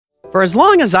For as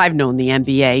long as I've known the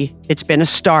NBA, it's been a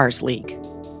stars league.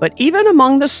 But even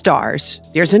among the stars,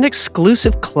 there's an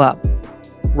exclusive club.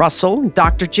 Russell and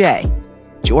Dr. J,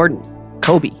 Jordan,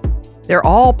 Kobe. They're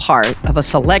all part of a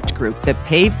select group that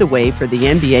paved the way for the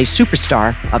NBA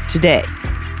superstar of today.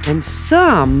 And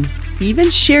some even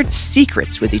shared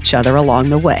secrets with each other along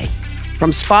the way.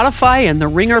 From Spotify and the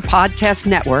Ringer Podcast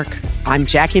Network, I'm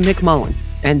Jackie McMullen,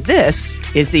 and this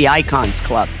is the Icons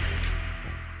Club.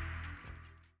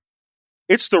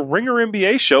 It's the Ringer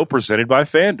NBA show presented by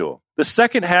FanDuel. The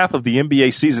second half of the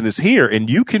NBA season is here, and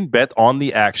you can bet on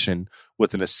the action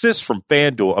with an assist from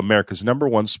FanDuel, America's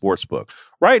 #1 sportsbook.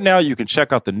 Right now, you can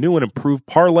check out the new and improved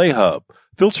Parlay Hub.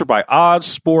 Filter by odds,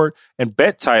 sport, and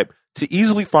bet type to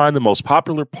easily find the most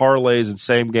popular parlays and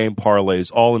same-game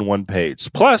parlays all in one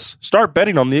page. Plus, start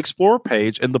betting on the Explorer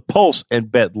page and the Pulse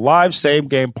and bet live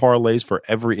same-game parlays for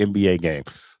every NBA game.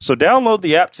 So download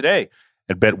the app today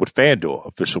and bet with FanDuel,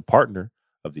 official partner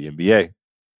of the NBA.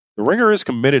 The Ringer is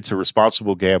committed to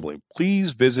responsible gambling.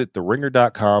 Please visit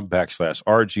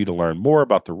theringer.com/RG to learn more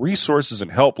about the resources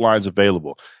and helplines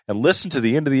available, and listen to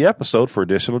the end of the episode for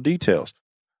additional details.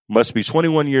 Must be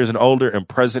 21 years and older and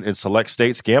present in select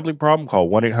states. Gambling problem? Call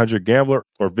 1-800-GAMBLER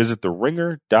or visit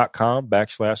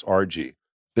theringer.com/RG.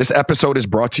 This episode is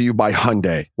brought to you by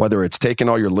Hyundai. Whether it's taking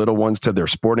all your little ones to their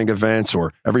sporting events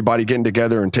or everybody getting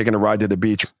together and taking a ride to the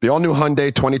beach, the all-new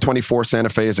Hyundai 2024 Santa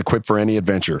Fe is equipped for any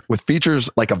adventure. With features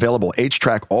like available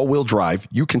H-Track all-wheel drive,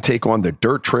 you can take on the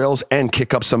dirt trails and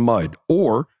kick up some mud,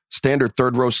 or standard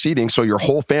third-row seating so your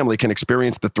whole family can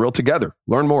experience the thrill together.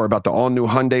 Learn more about the all-new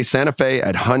Hyundai Santa Fe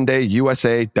at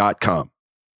HyundaiUSA.com.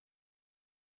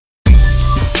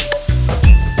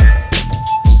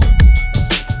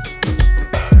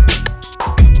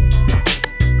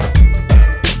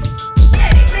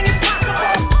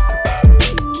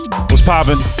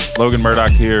 Poppin', Logan Murdoch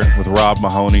here with Rob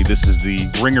Mahoney. This is the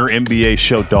Ringer NBA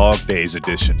Show Dog Days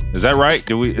edition. Is that right?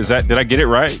 Did I get it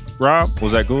right, Rob?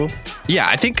 Was that cool? Yeah,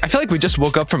 I feel like we just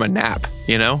woke up from a nap.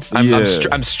 You know,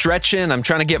 I'm stretching. I'm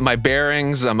trying to get my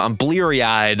bearings. I'm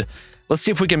bleary-eyed. Let's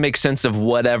see if we can make sense of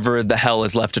whatever the hell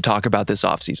is left to talk about this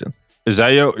offseason. Is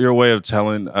that your way of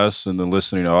telling us and the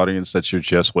listening audience that you're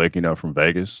just waking up from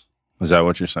Vegas? Is that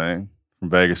what you're saying? From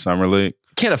Vegas Summer League?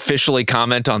 Can't officially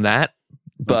comment on that.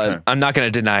 But okay. I'm not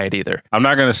going to deny it either. I'm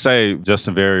not going to say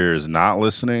Justin Verrier is not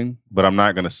listening, but I'm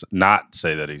not going to not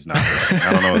say that he's not listening.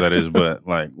 I don't know what that is, but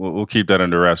like we'll keep that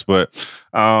under wraps. But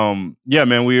yeah,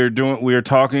 man, we are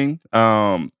talking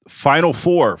Final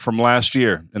Four from last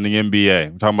year in the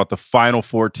NBA. We're talking about the Final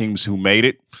Four teams who made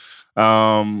it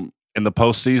in the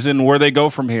postseason. Where they go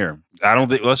from here?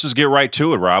 Let's just get right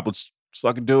to it, Rob. Let's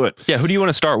fucking do it. Yeah, who do you want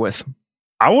to start with?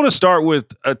 I want to start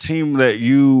with a team that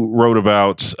you wrote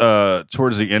about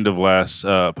towards the end of last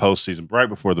postseason, right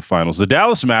before the finals, the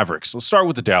Dallas Mavericks. Let's start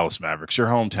with the Dallas Mavericks, your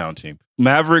hometown team.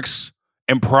 Mavericks'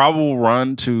 improbable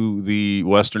run to the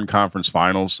Western Conference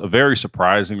Finals, a very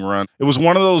surprising run. It was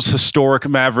one of those historic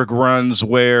Maverick runs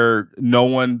where no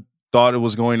one thought it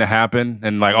was going to happen,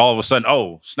 and like all of a sudden,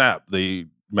 oh, snap, the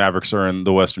Mavericks are in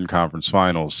the Western Conference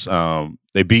Finals.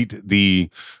 They beat the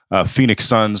Phoenix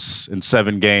Suns in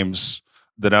 7 games.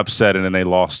 Then upset, and then they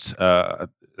lost.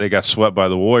 They got swept by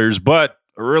the Warriors, but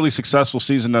a really successful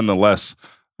season nonetheless.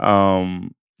 I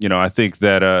think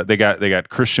that they got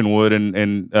Christian Wood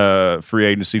in free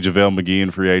agency, JaVale McGee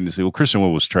in free agency. Well, Christian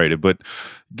Wood was traded, but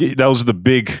those are the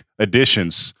big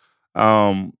additions.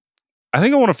 I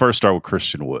think I want to first start with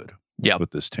Christian Wood. Yeah,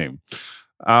 with this team.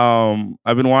 I've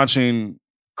been watching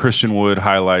Christian Wood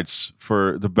highlights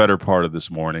for the better part of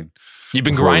this morning. You've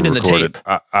been grinding the tape.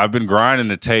 I've been grinding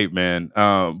the tape, man.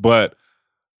 But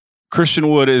Christian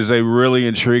Wood is a really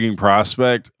intriguing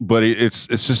prospect, but it's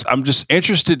just I'm just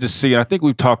interested to see, and I think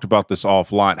we've talked about this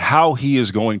offline, how he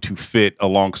is going to fit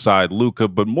alongside Luka,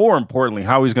 but more importantly,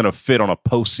 how he's going to fit on a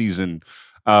postseason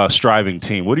striving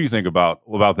team. What do you think about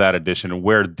that addition and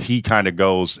where he kind of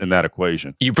goes in that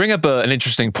equation? You bring up an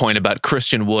interesting point about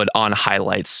Christian Wood on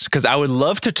highlights, because I would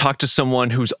love to talk to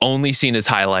someone who's only seen his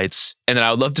highlights, and then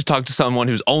I would love to talk to someone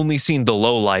who's only seen the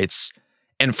lowlights,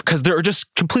 and because they're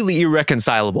just completely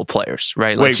irreconcilable players,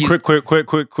 right? Wait, quick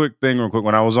thing real quick.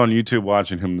 When I was on YouTube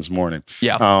watching him this morning,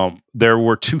 there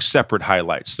were 2 separate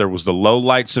highlights. There was the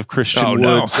lowlights of Christian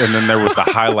Woods, and then there was the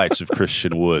highlights of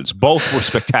Christian Woods. Both were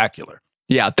spectacular.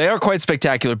 Yeah, they are quite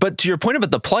spectacular. But to your point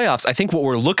about the playoffs, I think what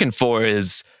we're looking for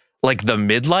is like the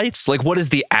mid-lights. Like, what is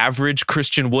the average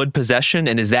Christian Wood possession?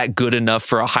 And is that good enough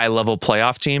for a high-level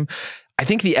playoff team? I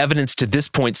think the evidence to this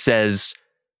point says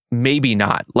maybe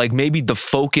not. Like, maybe the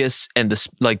focus and the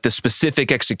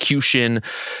specific execution,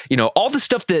 all the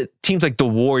stuff that teams like the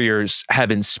Warriors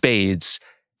have in spades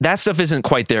that stuff isn't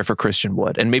quite there for Christian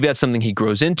Wood. And maybe that's something he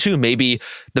grows into. Maybe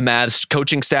the Mavs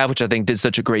coaching staff, which I think did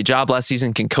such a great job last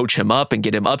season, can coach him up and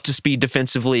get him up to speed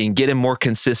defensively and get him more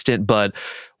consistent. But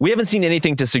we haven't seen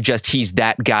anything to suggest he's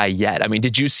that guy yet. I mean,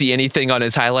 did you see anything on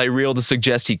his highlight reel to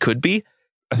suggest he could be?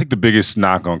 I think the biggest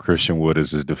knock on Christian Wood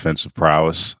is his defensive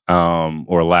prowess,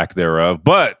 or lack thereof.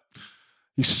 But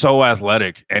he's so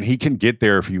athletic, and he can get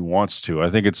there if he wants to. I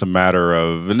think it's a matter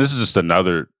of, and this is just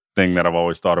another thing that I've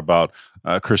always thought about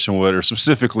Christian Wood, or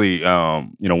specifically,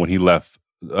 when he left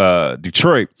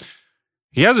Detroit,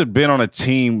 he hasn't been on a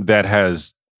team that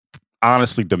has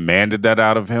honestly demanded that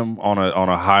out of him on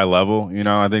a high level.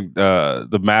 I think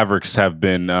the Mavericks have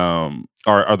been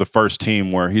are the first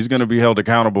team where he's going to be held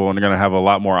accountable, and they're going to have a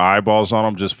lot more eyeballs on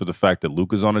him just for the fact that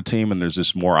Luka's on a team, and there's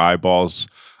just more eyeballs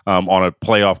on a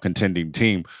playoff contending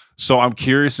team. So I'm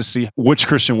curious to see which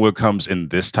Christian Wood comes in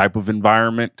this type of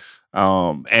environment.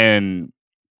 And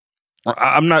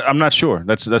I'm not sure.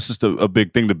 That's just a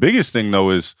big thing. The biggest thing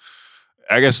though is,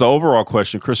 I guess the overall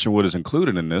question, Christian Wood is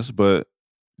included in this, but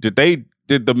did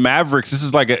the Mavericks, this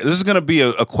is going to be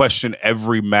a question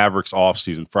every Mavericks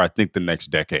offseason for I think the next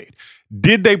decade.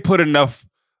 Did they put enough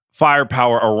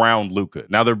firepower around Luka?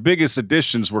 Now their biggest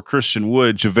additions were Christian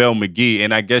Wood, JaVale McGee,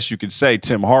 and I guess you could say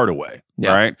Tim Hardaway,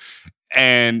 right?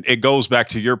 And it goes back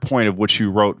to your point of what you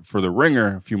wrote for The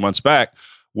Ringer a few months back,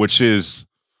 which is,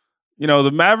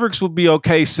 the Mavericks will be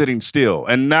okay sitting still.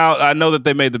 And now I know that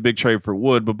they made the big trade for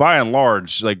Wood, but by and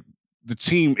large, the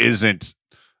team isn't,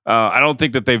 I don't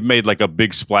think that they've made a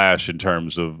big splash in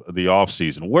terms of the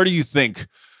offseason.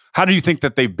 How do you think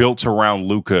that they built around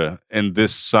Luka in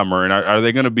this summer? And are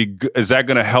they going to be, is that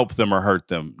going to help them or hurt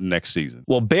them next season?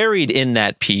 Well, buried in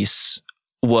that piece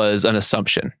was an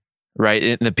assumption, right?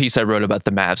 In the piece I wrote about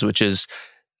the Mavs, which is,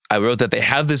 I wrote that they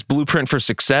have this blueprint for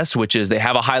success, which is they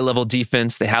have a high-level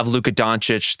defense, they have Luka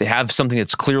Doncic, they have something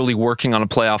that's clearly working on a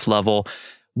playoff level.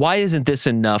 Why isn't this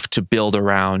enough to build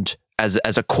around as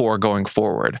a core going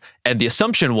forward? And the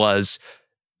assumption was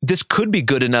this could be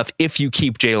good enough if you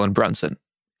keep Jalen Brunson,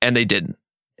 and they didn't.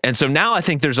 And so now I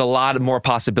think there's a lot more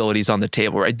possibilities on the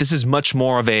table, right? This is much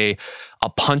more of a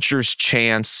puncher's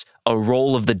chance, a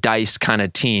roll of the dice kind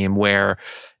of team where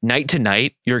night to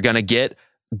night you're going to get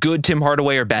good Tim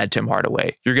Hardaway or bad Tim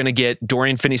Hardaway. You're going to get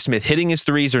Dorian Finney-Smith hitting his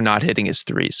threes or not hitting his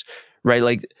threes,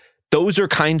 right? Those are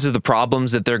kinds of the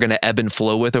problems that they're going to ebb and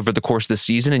flow with over the course of the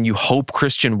season. And you hope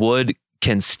Christian Wood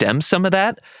can stem some of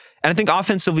that. And I think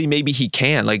offensively, maybe he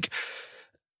can.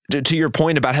 To your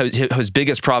point about how his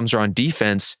biggest problems are on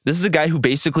defense, this is a guy who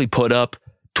basically put up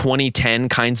 2010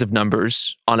 kinds of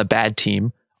numbers on a bad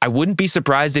team. I wouldn't be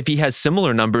surprised if he has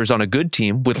similar numbers on a good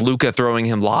team with Luka throwing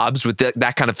him lobs, with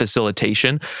that kind of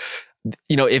facilitation.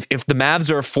 If the Mavs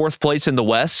are fourth place in the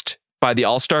West by the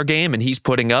All-Star game and he's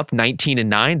putting up 19 and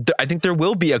 9, I think there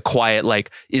will be a quiet,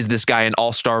 is this guy an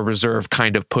All-Star reserve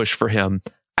kind of push for him?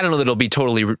 I don't know that it'll be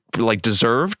totally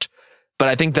deserved, but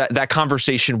I think that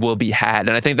conversation will be had.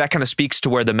 And I think that kind of speaks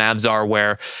to where the Mavs are,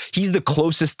 where he's the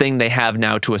closest thing they have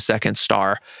now to a second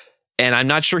star. And I'm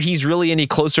not sure he's really any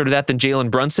closer to that than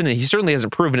Jalen Brunson. And he certainly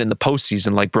hasn't proven it in the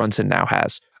postseason like Brunson now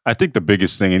has. I think the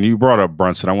biggest thing, and you brought up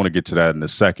Brunson, I want to get to that in a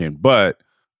second, but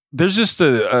there's just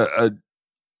a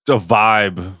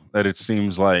vibe that it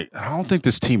seems like, I don't think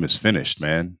this team is finished,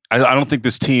 man. I don't think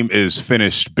this team is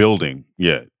finished building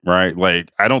yet, right?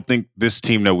 I don't think this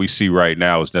team that we see right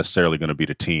now is necessarily going to be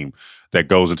the team that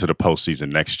goes into the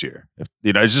postseason next year.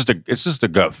 It's just a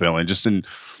gut feeling.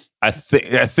 I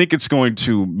think it's going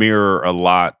to mirror a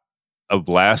lot of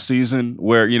last season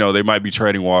where, they might be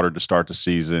trading water to start the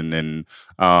season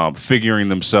and figuring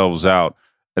themselves out.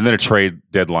 And then a trade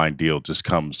deadline deal just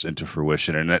comes into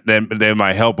fruition, and then they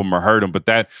might help them or hurt them. But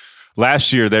that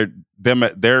last year,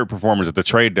 their performance at the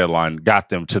trade deadline got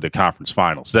them to the conference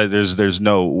finals. There's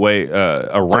no way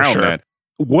around that.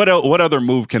 What other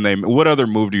move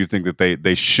do you think that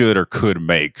they should or could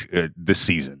make this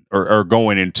season or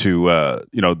going into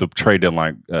the trade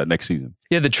deadline next season?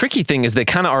 Yeah, the tricky thing is they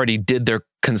kind of already did their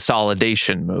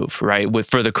consolidation move, right?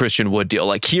 For the Christian Wood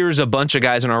deal. Here's a bunch of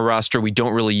guys on our roster we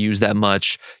don't really use that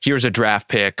much. Here's a draft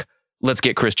pick. Let's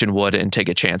get Christian Wood and take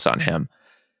a chance on him.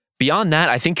 Beyond that,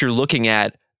 I think you're looking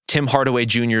at Tim Hardaway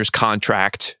Jr.'s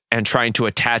contract and trying to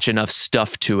attach enough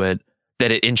stuff to it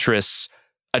that it interests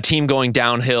a team going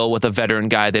downhill with a veteran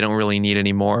guy they don't really need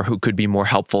anymore who could be more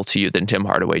helpful to you than Tim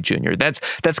Hardaway Jr.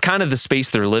 That's kind of the space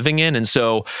they're living in. And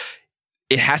so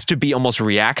it has to be almost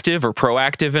reactive or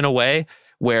proactive in a way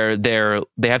where they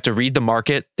have to read the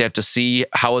market. They have to see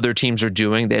how other teams are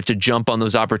doing. They have to jump on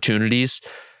those opportunities.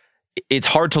 it's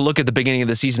hard to look at the beginning of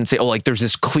the season and say, oh, like there's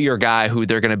this clear guy who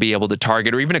they're going to be able to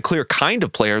target, or even a clear kind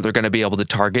of player they're going to be able to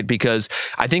target, because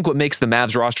I think what makes the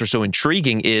Mavs roster so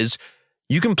intriguing is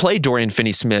you can play Dorian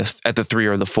Finney-Smith at the 3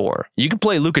 or the 4. You can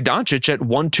play Luka Doncic at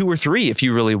 1, 2, or 3 if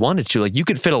you really wanted to. Like, you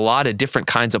could fit a lot of different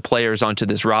kinds of players onto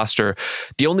this roster.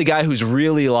 The only guy who's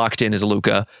really locked in is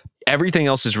Luka. Everything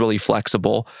else is really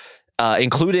flexible,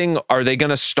 including, are they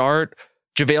going to start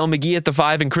JaVale McGee at the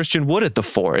 5 and Christian Wood at the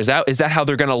 4? Is that how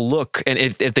they're going to look? And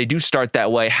if they do start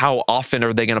that way, how often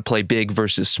are they going to play big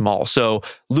versus small? So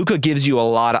Luka gives you a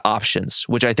lot of options,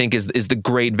 which I think is the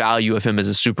great value of him as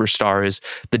a superstar, is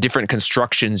the different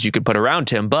constructions you could put around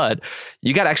him. But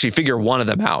you got to actually figure one of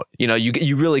them out. You know,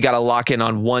 you really got to lock in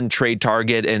on one trade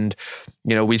target. And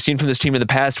you know, we've seen from this team in the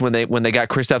past when they got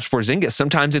Kristaps Porzingis,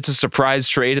 sometimes it's a surprise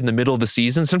trade in the middle of the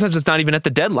season. Sometimes it's not even at the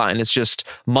deadline. It's just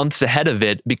months ahead of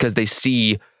it because they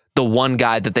see the one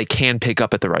guy that they can pick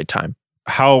up at the right time.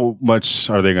 How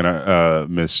much are they going to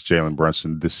miss Jalen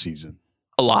Brunson this season?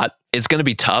 A lot. It's going to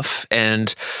be tough.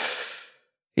 And,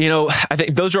 you know, I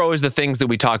think those are always the things that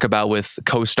we talk about with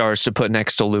co-stars to put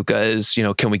next to Luka is, you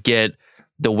know, can we get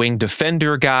the wing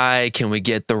defender guy? Can we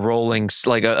get the rolling,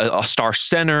 like a star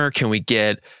center? Can we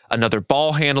get another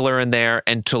ball handler in there?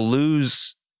 And to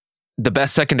lose the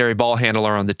best secondary ball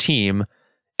handler on the team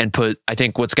and put, I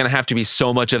think, what's going to have to be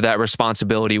so much of that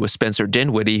responsibility with Spencer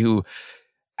Dinwiddie, who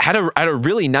had a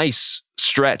really nice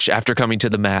stretch after coming to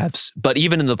the Mavs, but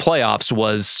even in the playoffs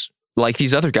was like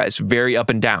these other guys, very up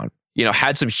and down. You know,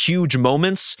 had some huge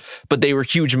moments, but they were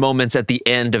huge moments at the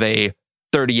end of a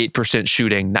 38%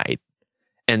 shooting night.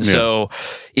 And so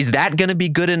is that going to be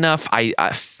good enough?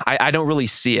 I don't really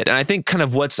see it. And I think kind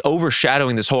of what's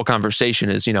overshadowing this whole conversation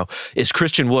is, you know, is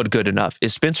Christian Wood good enough?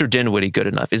 Is Spencer Dinwiddie good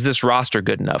enough? Is this roster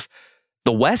good enough?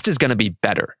 The West is going to be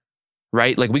better,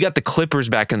 right? Like, we got the Clippers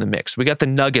back in the mix. We got the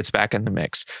Nuggets back in the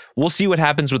mix. We'll see what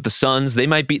happens with the Suns. They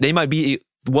might be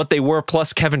what they were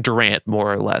plus Kevin Durant,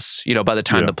 more or less, you know, by the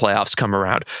time the playoffs come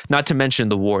around, not to mention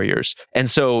the Warriors. And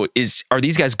so are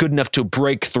these guys good enough to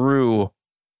break through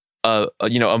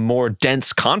a more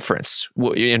dense conference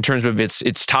in terms of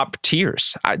its top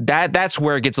tiers? That's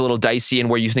where it gets a little dicey, and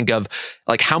where you think of,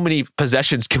 like, how many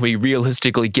possessions can we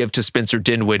realistically give to Spencer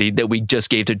Dinwiddie that we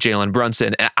just gave to Jalen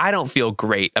Brunson? And I don't feel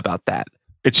great about that.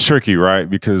 It's tricky, right?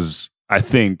 Because I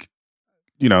think,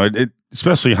 you know, it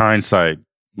especially hindsight,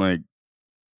 like,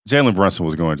 Jalen Brunson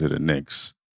was going to the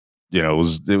Knicks. You know,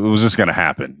 it was just going to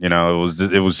happen. You know,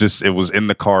 it was in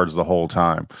the cards the whole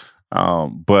time.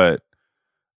 But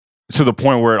to the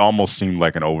point where it almost seemed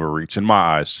like an overreach in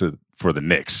my eyes for the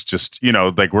Knicks. Just, you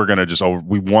know, like, we're going to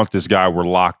we want this guy. We're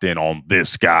locked in on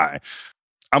this guy.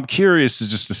 I'm curious to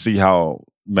see how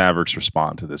Mavericks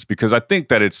respond to this, because I think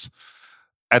that it's,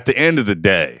 at the end of the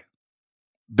day,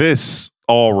 this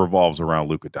all revolves around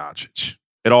Luka Doncic.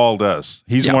 It all does.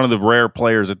 He's one of the rare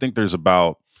players. I think there's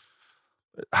about,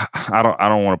 I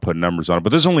don't want to put numbers on it, but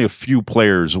there's only a few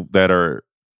players that are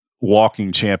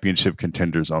walking championship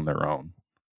contenders on their own.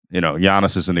 You know,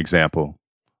 Giannis is an example.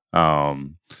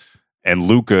 And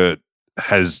Luka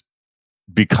has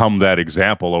become that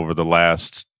example over the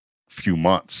last few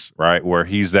months, right? Where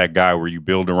he's that guy where you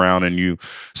build around, and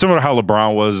similar to how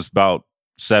LeBron was about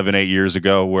 7-8 years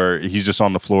ago, where he's just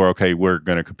on the floor. Okay, we're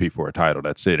going to compete for a title.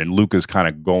 That's it. And Luka's kind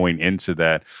of going into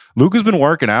that. Luka's been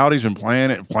working out. He's been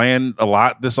playing a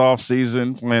lot this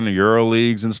offseason, playing the Euro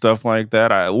leagues and stuff like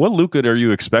that. What Luka are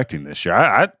you expecting this year?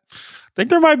 I think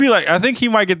there might be, like, I think he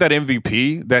might get that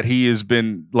MVP that he has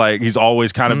been, like, he's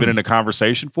always kind of been in the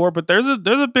conversation for, but there's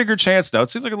a bigger chance now.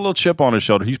 It seems like a little chip on his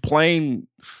shoulder. He's playing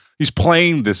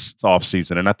this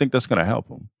offseason, and I think that's going to help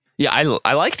him. Yeah,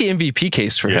 I like the MVP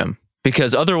case for him,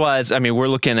 because otherwise, I mean, we're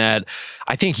looking at,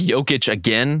 I think, Jokic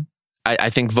again.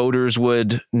 I think voters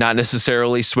would not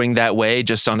necessarily swing that way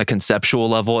just on a conceptual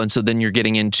level. And so then you're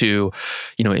getting into,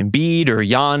 you know, Embiid or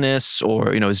Giannis,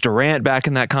 or, you know, is Durant back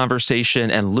in that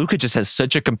conversation? And Luka just has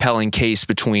such a compelling case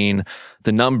between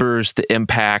the numbers, the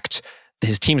impact,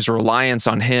 his team's reliance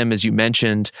on him, as you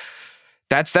mentioned.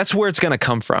 That's where it's going to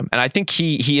come from. And I think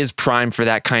he is primed for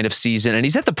that kind of season. And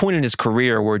he's at the point in his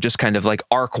career where, just kind of like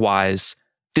arc-wise,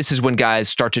 this is when guys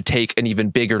start to take an even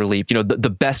bigger leap. You know, the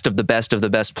best of the best of the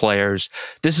best players,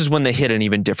 this is when they hit an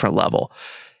even different level.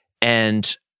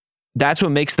 And that's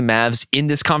what makes the Mavs in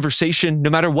this conversation, no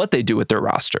matter what they do with their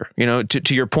roster. You know,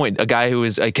 to your point, a guy who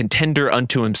is a contender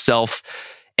unto himself,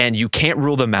 and you can't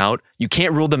rule them out. You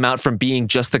can't rule them out from being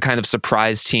just the kind of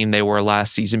surprise team they were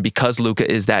last season, because Luka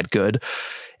is that good.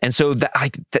 And so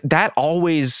that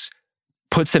always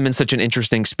puts them in such an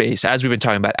interesting space, as we've been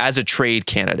talking about, as a trade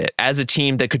candidate, as a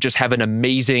team that could just have an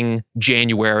amazing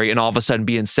January and all of a sudden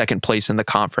be in second place in the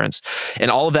conference. And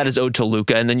all of that is owed to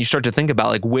Luka. And then you start to think about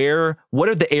like what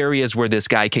are the areas where this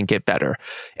guy can get better?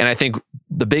 And I think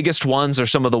the biggest ones are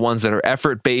some of the ones that are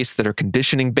effort-based, that are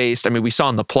conditioning-based. I mean, we saw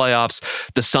in the playoffs,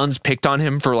 the Suns picked on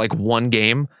him for like one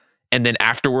game. And then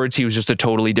afterwards, he was just a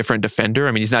totally different defender.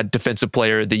 I mean, he's not Defensive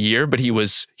Player of the Year, but he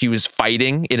was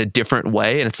fighting in a different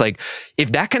way. And it's like,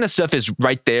 if that kind of stuff is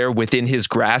right there within his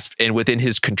grasp and within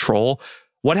his control,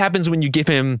 what happens when you give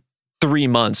him 3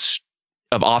 months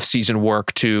of off-season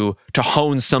work to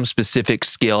hone some specific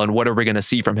skill? And what are we going to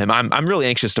see from him? I'm really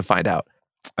anxious to find out.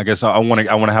 I guess I want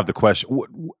to have the question: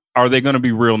 are they going to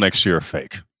be real next year or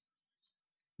fake?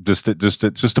 Just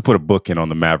to put a book in on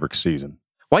the Mavericks season.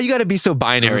 Why you got to be so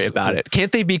binary about it? Can't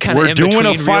they be kind of? We're doing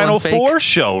a Final Four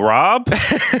show, Rob.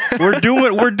 we're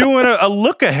doing a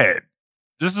look ahead.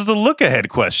 This is a look ahead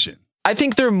question. I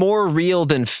think they're more real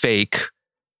than fake,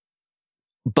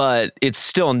 but it's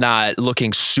still not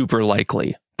looking super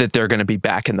likely that they're going to be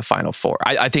back in the Final Four.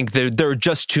 I think there are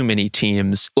just too many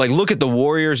teams. Like, look at the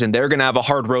Warriors, and they're going to have a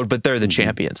hard road, but they're the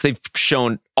champions. They've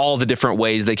shown all the different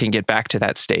ways they can get back to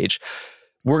that stage.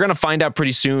 We're going to find out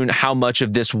pretty soon how much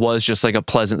of this was just like a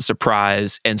pleasant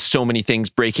surprise and so many things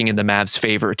breaking in the Mavs'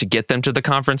 favor to get them to the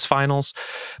conference finals.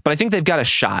 But I think they've got a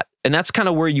shot. And that's kind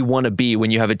of where you want to be when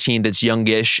you have a team that's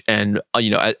youngish and,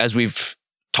 as we've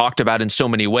talked about in so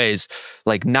many ways,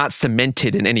 like not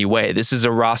cemented in any way. This is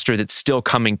a roster that's still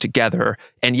coming together,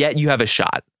 and yet you have a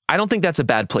shot. I don't think that's a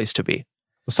bad place to be.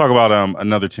 Let's talk about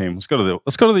another team. Let's go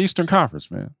to the Eastern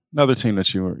Conference, man. Another team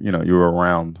that you were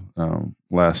around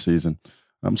last season.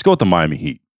 Let's go with the Miami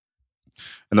Heat.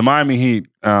 And the Miami Heat,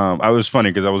 I was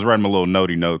funny because I was writing my little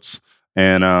notey notes,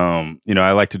 and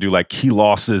I like to do like key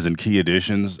losses and key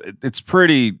additions. It's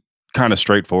pretty kind of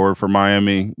straightforward for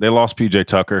Miami. They lost PJ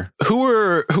Tucker. Who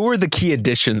were the key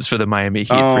additions for the Miami Heat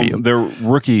for you? Their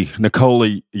rookie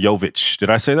Nikola Jovic. Did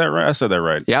I say that right? I said that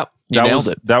right. Yep, you nailed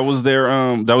it. That was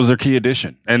their key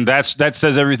addition, and that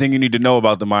says everything you need to know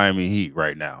about the Miami Heat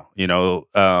right now. Yeah,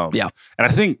 and I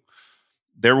think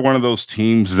they're one of those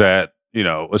teams that,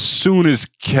 as soon as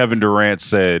Kevin Durant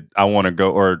said, I want to go,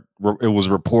 or it was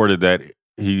reported that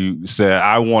he said,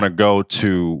 I want to go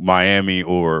to Miami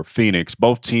or Phoenix,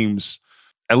 both teams,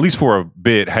 at least for a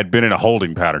bit, had been in a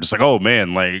holding pattern. Just like, oh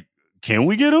man, like, can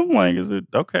we get him? Like, is it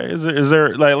okay? Is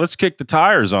there like, let's kick the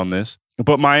tires on this.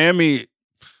 But Miami's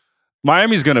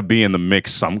going to be in the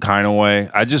mix some kind of way.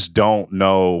 I just don't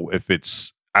know if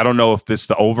it's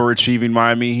the overachieving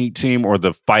Miami Heat team or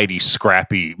the fighty,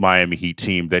 scrappy Miami Heat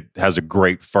team that has a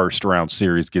great first round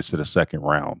series, gets to the second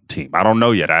round team. I don't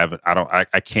know yet.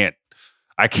 I can't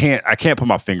put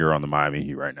my finger on the Miami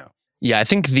Heat right now. Yeah, I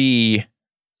think the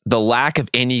lack of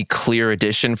any clear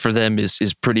addition for them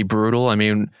is pretty brutal. I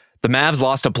mean, the Mavs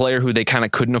lost a player who they kind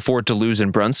of couldn't afford to lose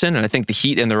in Brunson, and I think the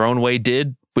Heat in their own way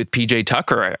did with PJ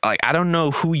Tucker. Like, I don't know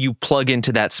who you plug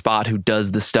into that spot who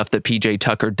does the stuff that PJ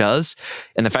Tucker does.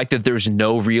 And the fact that there's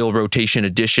no real rotation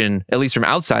addition, at least from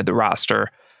outside the roster,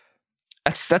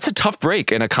 that's a tough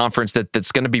break in a conference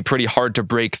that's going to be pretty hard to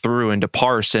break through and to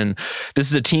parse. And this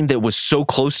is a team that was so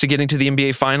close to getting to the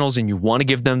NBA Finals, and you want to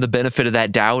give them the benefit of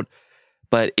that doubt.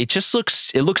 But it just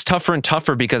looks tougher and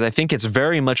tougher because I think it's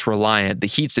very much reliant. The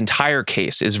Heat's entire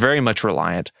case is very much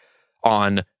reliant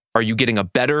on, are you getting a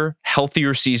better,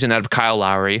 healthier season out of Kyle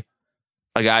Lowry,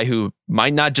 a guy who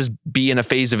might not just be in a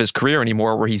phase of his career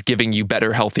anymore where he's giving you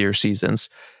better, healthier seasons?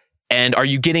 And are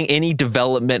you getting any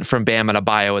development from Bam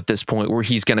Adebayo at this point where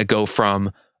he's going to go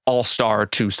from all-star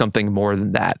to something more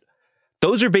than that?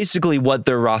 Those are basically what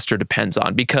their roster depends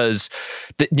on, because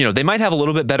they might have a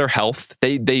little bit better health.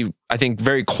 They I think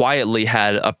very quietly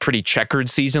had a pretty checkered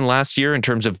season last year in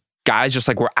terms of guys just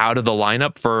like were out of the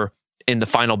lineup for in the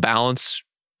final balance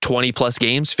 20 plus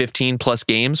games, 15 plus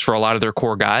games for a lot of their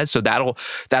core guys. So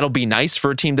that'll be nice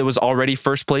for a team that was already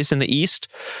first place in the East.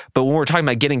 But when we're talking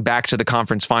about getting back to the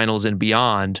conference finals and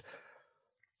beyond,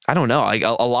 I don't know. Like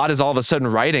a lot is all of a sudden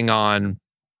riding on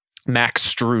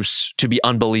Max Strus to be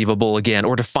unbelievable again,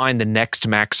 or to find the next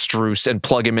Max Strus and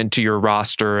plug him into your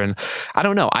roster. And I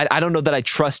don't know. I don't know that I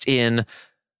trust in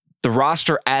the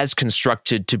roster as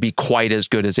constructed to be quite as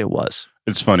good as it was.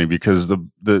 It's funny because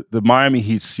the Miami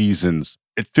Heat seasons,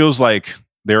 it feels like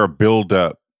they're a build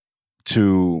up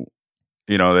to,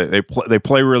 they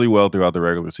play really well throughout the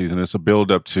regular season. It's a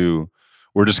build up to,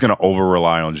 we're just going to over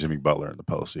rely on Jimmy Butler in the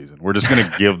postseason. We're just going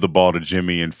to give the ball to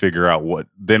Jimmy and figure out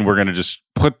then we're going to just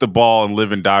put the ball and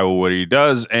live and die with what he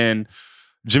does. And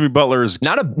Jimmy Butler is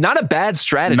not a bad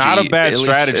strategy. Not a bad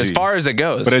strategy as far as it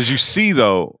goes. But as you see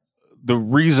though, the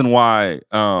reason why,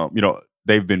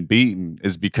 they've been beaten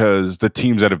is because the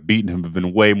teams that have beaten him have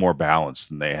been way more balanced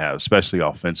than they have, especially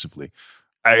offensively.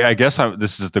 I guess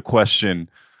this is the question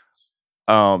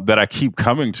that I keep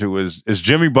coming to is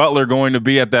Jimmy Butler going to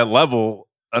be at that level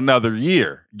another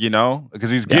year,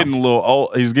 because he's getting a little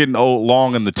old, he's getting old,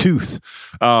 long in the tooth.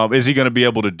 Is he going to be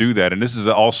able to do that? And this is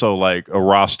also like a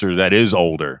roster that is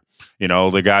older.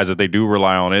 The guys that they do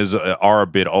rely on are a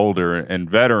bit older and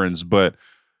veterans, but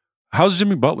how's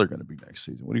Jimmy Butler going to be next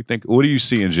season? What do you think? What do you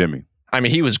see in Jimmy? I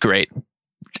mean, he was great.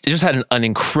 He just had an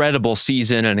incredible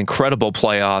season, an incredible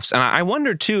playoffs. And I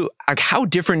wonder too, like, how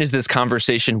different is this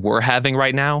conversation we're having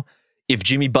right now if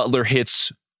Jimmy Butler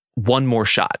hits one more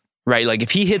shot, right? Like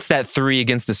if he hits that 3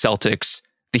 against the Celtics,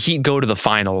 the Heat go to the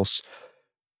finals.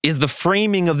 Is the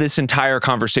framing of this entire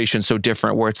conversation so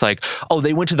different where it's like, oh,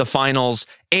 they went to the finals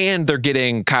and they're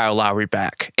getting Kyle Lowry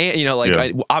back?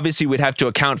 And, obviously we'd have to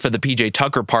account for the PJ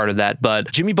Tucker part of that,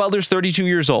 but Jimmy Butler's 32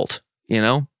 years old,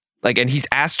 and he's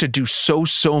asked to do so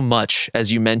much,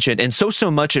 as you mentioned, and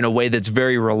so much in a way that's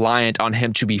very reliant on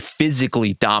him to be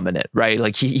physically dominant, right?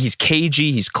 Like he's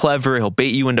cagey, he's clever, he'll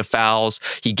bait you into fouls,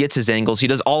 he gets his angles, he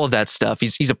does all of that stuff.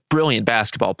 He's a brilliant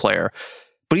basketball player,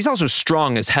 but he's also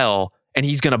strong as hell. And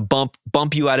he's going to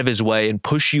bump you out of his way and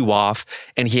push you off.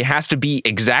 And he has to be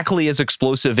exactly as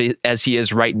explosive as he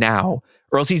is right now,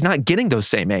 or else he's not getting those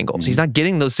same angles. He's not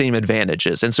getting those same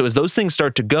advantages. And so as those things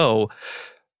start to go,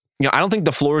 I don't think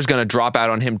the floor is going to drop out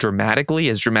on him dramatically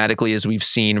as we've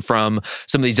seen from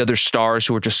some of these other stars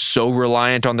who are just so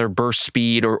reliant on their burst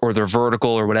speed or their vertical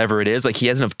or whatever it is. Like he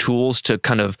has enough tools to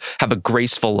kind of have a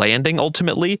graceful landing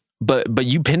ultimately. But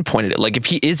you pinpointed it. Like if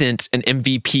he isn't an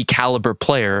MVP caliber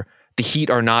player, the Heat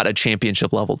are not a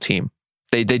championship level team.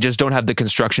 They just don't have the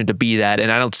construction to be that.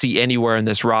 And I don't see anywhere in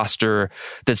this roster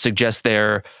that suggests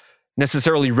they're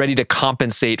necessarily ready to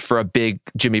compensate for a big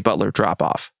Jimmy Butler drop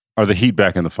off. Are the Heat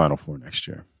back in the Final Four next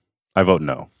year? I vote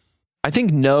no. I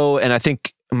think no. And I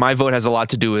think my vote has a lot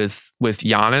to do with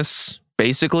Giannis.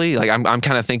 Basically, like I'm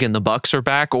kind of thinking the Bucks are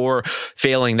back, or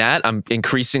failing that, I'm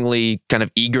increasingly kind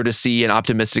of eager to see and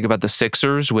optimistic about the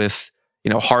Sixers with,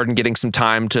 Harden getting some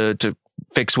time to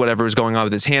fix whatever is going on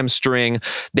with his hamstring.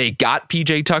 They got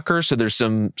PJ Tucker, so there's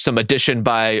some addition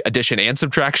by addition and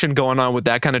subtraction going on with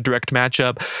that kind of direct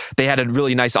matchup. They had a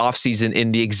really nice offseason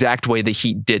in the exact way the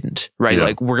Heat didn't, right? Yeah.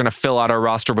 Like we're going to fill out our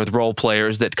roster with role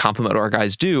players that complement what our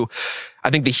guys do. I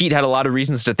think the Heat had a lot of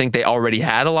reasons to think they already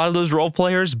had a lot of those role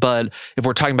players, but if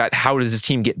we're talking about how does this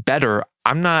team get better,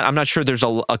 I'm not sure there's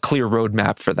a clear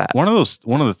roadmap for that. One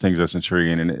of the things that's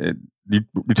intriguing, and you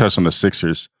touched on the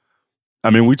Sixers.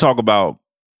 I mean, we talk about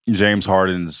James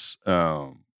Harden's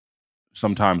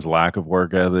sometimes lack of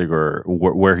work ethic or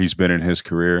where he's been in his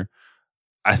career.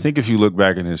 I think if you look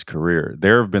back in his career,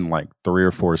 there have been like 3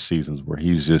 or 4 seasons where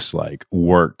he's just like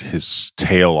worked his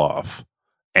tail off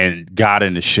and got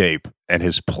into shape and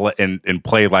and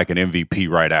played like an MVP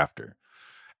right after.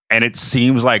 And it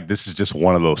seems like this is just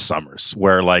one of those summers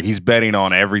where like he's betting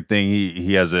on everything.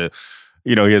 He has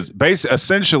he has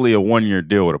essentially a 1-year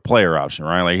deal with a player option,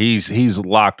 right? Like he's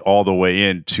locked all the way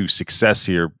into success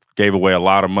here, gave away a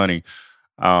lot of money.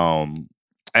 And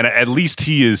at least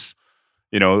he is,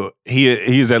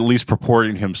 he is at least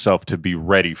purporting himself to be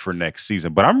ready for next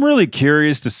season. But I'm really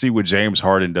curious to see what James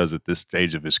Harden does at this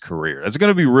stage of his career. It's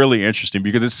going to be really interesting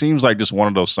because it seems like just one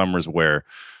of those summers where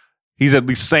he's at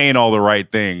least saying all the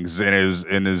right things and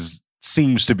is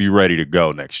seems to be ready to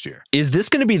go next year. Is this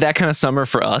going to be that kind of summer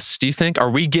for us, do you think?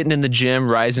 Are we getting in the gym,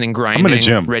 rising and grinding, I'm in the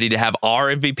gym, ready to have our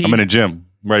MVP? I'm in the gym,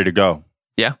 ready to go.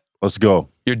 Yeah. Let's go.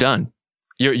 You're done.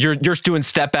 You're doing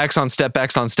step backs on step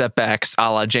backs on step backs,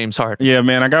 a la James Harden. Yeah,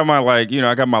 man. I got my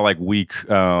week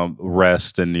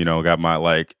rest, and got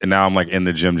my and now I'm in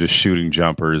the gym just shooting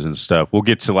jumpers and stuff. We'll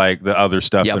get to the other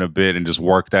stuff in a bit and just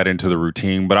work that into the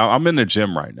routine. But I'm in the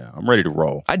gym right now. I'm ready to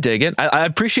roll. I dig it. I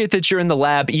appreciate that you're in the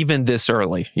lab even this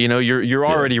early. You're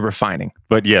already refining.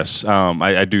 But yes,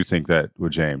 I do think that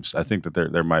with James, I think that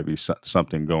there might be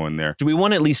something going there. Do we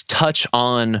want to at least touch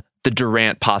on the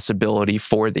Durant possibility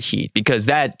for the Heat? Because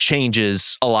that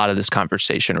changes a lot of this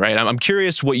conversation, right? I'm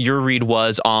curious what your read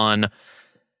was on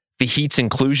the Heat's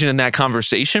inclusion in that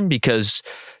conversation, because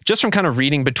just from kind of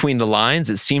reading between the lines,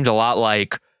 it seemed a lot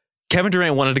like Kevin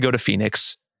Durant wanted to go to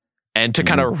Phoenix, and to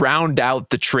kind of round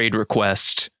out the trade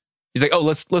request, he's like, oh,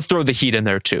 let's throw the Heat in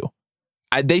there too.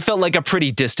 They felt like a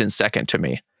pretty distant second to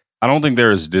me. I don't think they're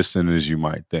as distant as you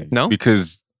might think. No?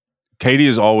 Because KD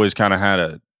has always kind of had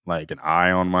an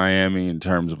eye on Miami in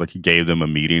terms of he gave them a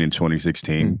meeting in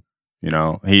 2016.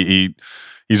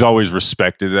 He's always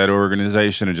respected that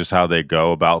organization and just how they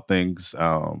go about things.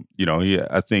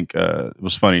 I think it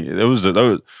was funny.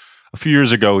 a few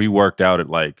years ago, he worked out at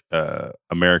like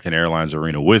American Airlines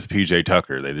Arena with PJ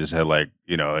Tucker. They just had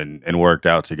and worked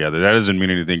out together. That doesn't mean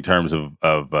anything in terms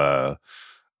of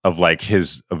like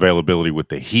his availability with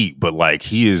the Heat, but like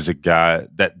he is a guy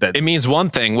that it means one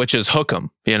thing, which is hook 'em,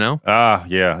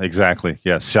 yeah, exactly.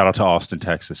 Yes. Shout out to Austin,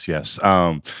 Texas. Yes.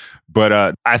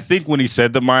 But I think when he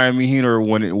said the Miami Heat, or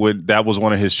when that was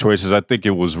one of his choices, I think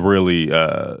it was really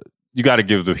you got to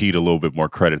give the Heat a little bit more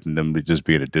credit than them just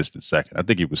being a distant second. I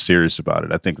think he was serious about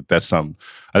it. I think that's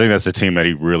a team that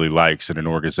he really likes and an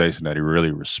organization that he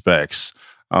really respects.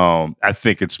 I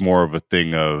think it's more of a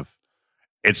thing of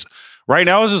right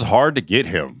now it's just hard to get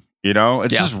him.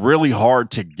 It's just really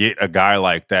hard to get a guy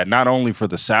like that, not only for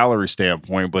the salary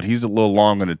standpoint, but he's a little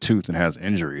long in the tooth and has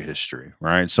injury history,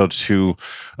 right? So to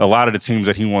a lot of the teams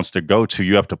that he wants to go to,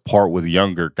 you have to part with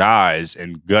younger guys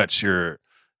and gut your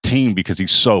team because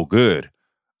he's so good.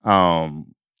 And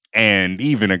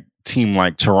even a team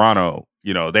like Toronto,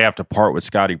 they have to part with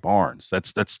Scotty Barnes.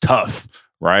 That's tough,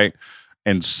 right?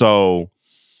 And so,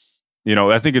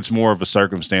 I think it's more of a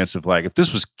circumstance of like, if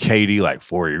this was KD like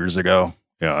 4 years ago,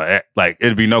 like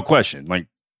it'd be no question, like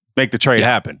make the trade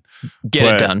happen.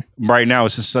 Get it done. Right now,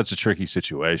 it's just such a tricky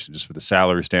situation, just for the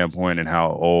salary standpoint and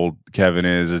how old Kevin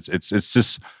is.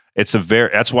 That's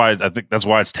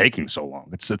why it's taking so long.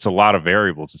 It's a lot of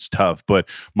variables. It's tough, but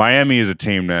Miami is a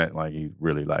team that like he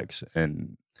really likes,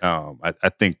 and I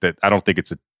don't think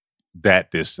it's that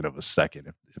distant of a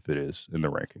second if it is in the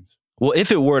rankings. Well,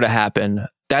 if it were to happen,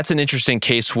 that's an interesting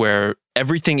case where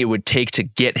everything it would take to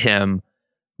get him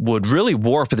would really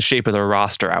warp the shape of their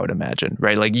roster, I would imagine,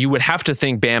 right? Like you would have to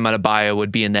think Bam Adebayo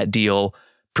would be in that deal,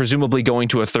 presumably going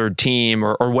to a third team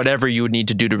or whatever you would need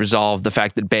to do to resolve the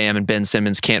fact that Bam and Ben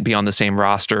Simmons can't be on the same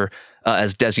roster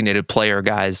as designated player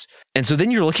guys. And so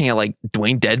then you're looking at like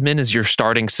Dwayne Dedmon as your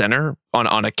starting center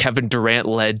on a Kevin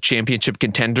Durant-led championship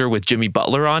contender with Jimmy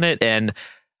Butler on it. And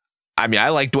I mean, I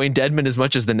like Dwayne Dedmon as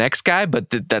much as the next guy,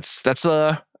 but I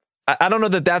don't know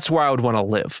that that's where I would want to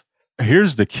live.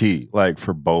 Here's the key, like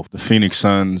for both the Phoenix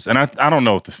Suns, and I don't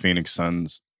know if the Phoenix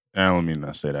Suns, I don't mean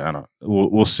to say that.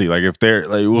 We'll see. Like if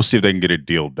we'll see if they can get a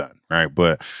deal done, right?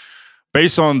 But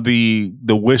based on the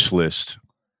wish list,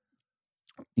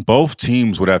 both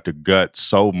teams would have to gut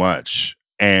so much.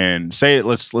 And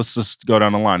let's just go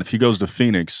down the line. If he goes to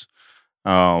Phoenix,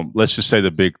 let's just say the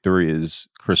big three is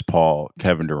Chris Paul,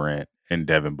 Kevin Durant, and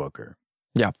Devin Booker.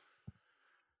 Yeah.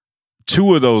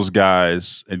 Two of those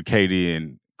guys, and KD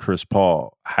and Chris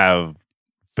Paul, have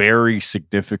very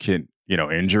significant,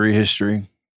 injury history.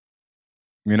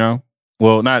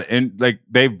 Well, not in like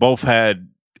they've both had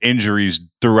injuries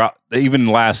throughout, even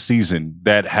last season,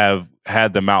 that have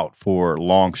had them out for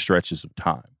long stretches of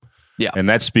time. Yeah. And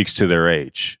that speaks to their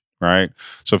age, right?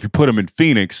 So if you put him in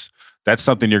Phoenix, that's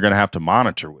something you're going to have to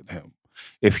monitor with him.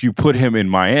 If you put him in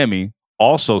Miami,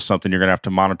 also something you're going to have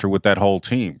to monitor with that whole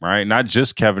team, right? Not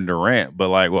just Kevin Durant, but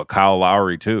like Kyle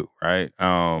Lowry too, right?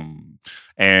 And,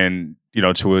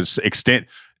 to an extent,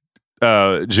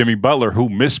 Jimmy Butler, who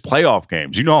missed playoff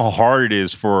games. You know how hard it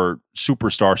is for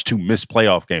superstars to miss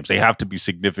playoff games. They have to be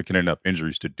significant enough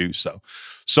injuries to do so.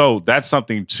 So that's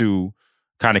something to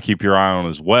kind of keep your eye on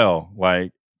as well.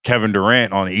 Like Kevin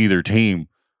Durant on either team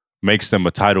makes them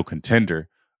a title contender,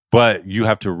 but you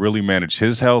have to really manage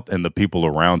his health and the people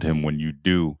around him when you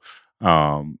do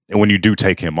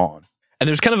take him on. And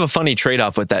there's kind of a funny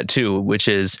trade-off with that too, which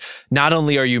is not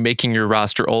only are you making your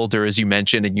roster older, as you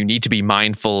mentioned, and you need to be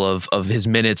mindful of his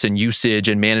minutes and usage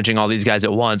and managing all these guys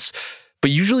at once, but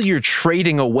usually you're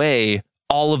trading away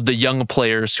all of the young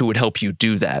players who would help you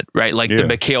do that, right? Like the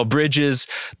Mikal Bridges,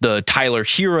 the Tyler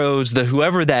Heroes, the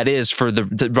whoever that is for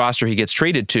the roster he gets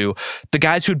traded to, the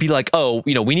guys who'd be like, oh,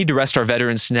 we need to rest our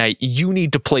veterans tonight. You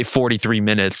need to play 43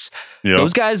 minutes. Yep.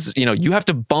 Those guys, you have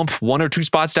to bump one or two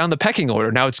spots down the pecking order.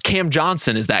 Now it's Cam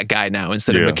Johnson is that guy now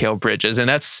instead of Mikal Bridges. And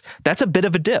that's a bit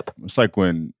of a dip. It's like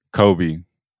when Kobe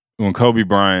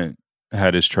Bryant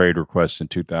had his trade request in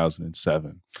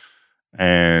 2007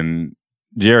 and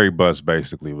Jerry Buss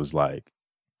basically was like,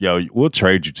 yo, we'll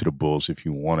trade you to the Bulls if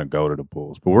you want to go to the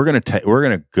Bulls, but we're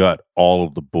gonna gut all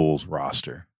of the Bulls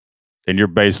roster. And you're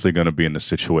basically gonna be in the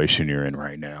situation you're in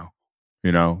right now.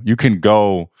 You can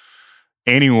go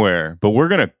anywhere, but we're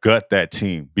gonna gut that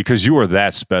team because you are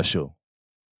that special.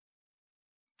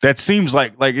 That seems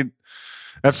like a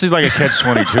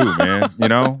catch-22,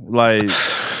 man. Like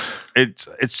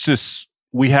it's just,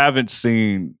 we haven't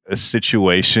seen a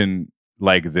situation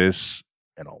like this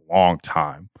in a long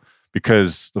time,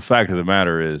 because the fact of the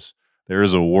matter is there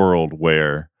is a world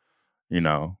where,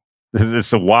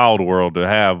 it's a wild world to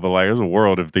have, but like there's a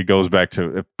world if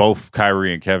both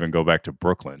Kyrie and Kevin go back to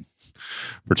Brooklyn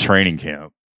for training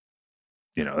camp,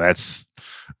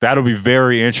 that'll be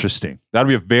very interesting. That'll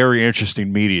be a very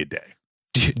interesting media day.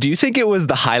 Do you think it was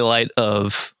the highlight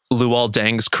of Luol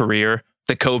Deng's career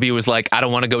that Kobe was like, I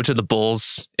don't want to go to the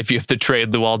Bulls if you have to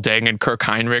trade Luol Deng and Kirk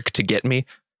Heinrich to get me?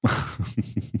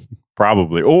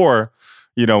 Probably. Or,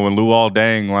 when Luol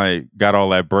Deng got all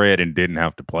that bread and didn't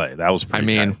have to play. That was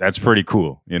pretty tight. That's pretty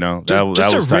cool.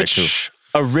 That was tight too.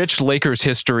 A rich Lakers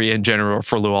history in general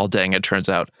for Luol Deng, it turns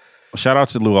out. Shout out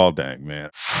to Luol Deng, man.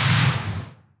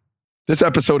 This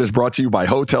episode is brought to you by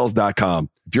Hotels.com.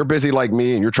 If you're busy like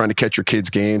me and you're trying to catch your kids'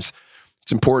 games,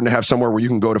 it's important to have somewhere where you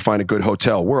can go to find a good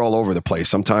hotel. We're all over the place.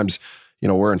 Sometimes,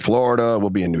 we're in Florida,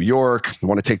 we'll be in New York. We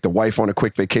want to take the wife on a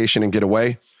quick vacation and get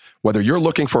away. Whether you're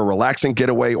looking for a relaxing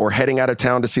getaway or heading out of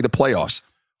town to see the playoffs,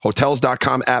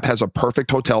 Hotels.com app has a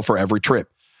perfect hotel for every trip.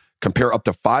 Compare up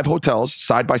to 5 hotels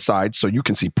side by side so you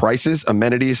can see prices,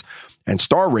 amenities, and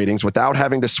star ratings without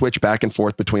having to switch back and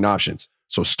forth between options.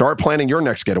 So start planning your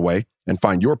next getaway and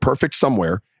find your perfect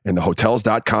somewhere in the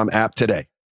Hotels.com app today.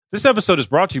 This episode is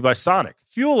brought to you by Sonic.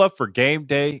 Fuel up for game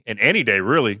day and any day,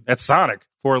 really, at Sonic.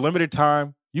 For a limited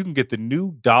time, you can get the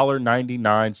new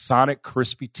 $1.99 Sonic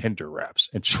Crispy Tender Wraps.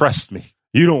 And trust me,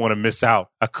 you don't want to miss out.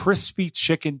 A crispy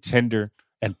chicken tender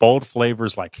and bold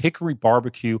flavors like hickory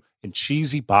barbecue and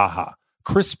cheesy Baja,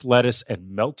 crisp lettuce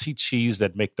and melty cheese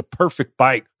that make the perfect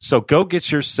bite. So go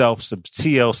get yourself some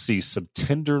TLC, some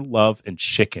tender love and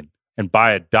chicken, and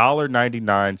buy a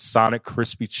 $1.99 Sonic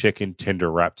Crispy Chicken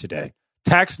Tender Wrap today.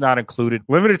 Tax not included.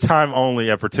 Limited time only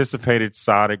at participated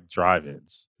Sonic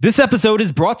drive-ins. This episode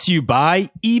is brought to you by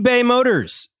eBay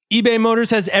Motors. eBay Motors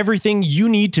has everything you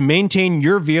need to maintain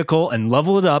your vehicle and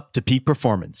level it up to peak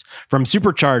performance. From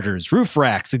superchargers, roof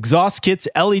racks, exhaust kits,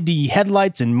 LED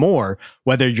headlights, and more,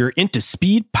 whether you're into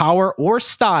speed, power, or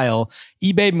style,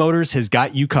 eBay Motors has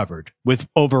got you covered. With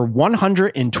over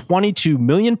 122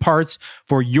 million parts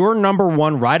for your number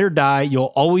one ride or die,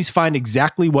 you'll always find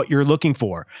exactly what you're looking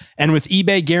for. And with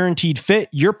eBay Guaranteed Fit,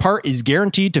 your part is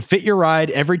guaranteed to fit your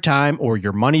ride every time or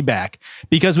your money back.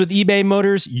 Because with eBay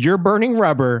Motors, you're burning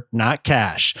rubber, not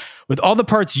cash. With all the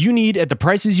parts you need at the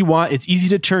prices you want, it's easy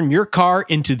to turn your car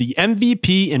into the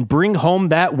MVP and bring home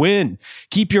that win.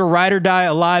 Keep your ride or die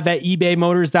alive at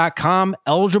ebaymotors.com.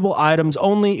 Eligible items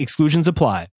only. Exclusions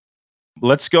apply.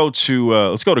 Let's go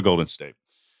to Golden State.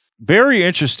 Very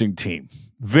interesting team.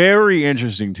 Very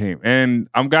interesting team. And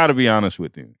I'm got to be honest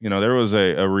with you. There was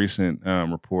a recent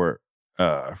report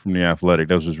from The Athletic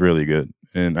that was just really good.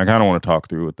 And I kind of want to talk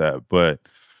through with that. But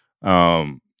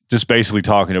just basically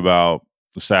talking about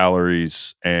the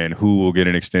salaries and who will get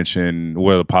an extension,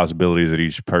 what are the possibilities that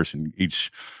each person,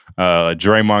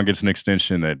 Draymond gets an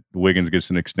extension, that Wiggins gets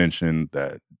an extension,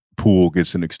 that Poole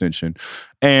gets an extension.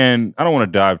 And I don't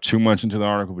want to dive too much into the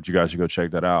article, but you guys should go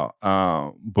check that out.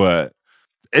 But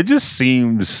it just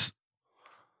seems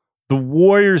the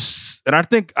Warriors, and I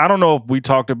don't know if we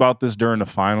talked about this during the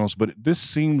finals, but this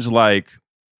seems like,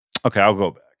 okay, I'll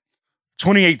go back.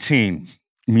 2018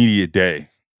 media day.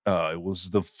 It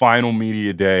was the final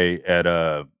media day at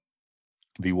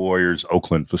the Warriors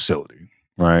Oakland facility,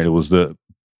 right? It was the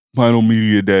final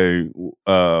media day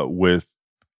with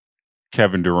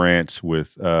Kevin Durant,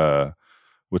 with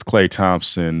Klay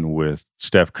Thompson, with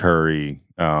Steph Curry,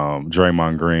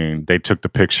 Draymond Green. They took the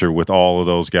picture with all of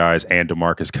those guys and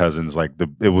DeMarcus Cousins.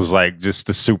 It was like just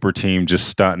the super team just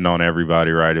stunting on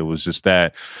everybody, right? It was just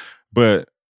that. But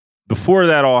before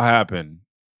that all happened,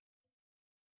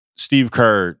 Steve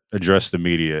Kerr addressed the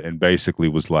media and basically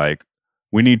was like,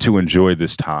 we need to enjoy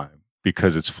this time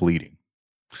because it's fleeting.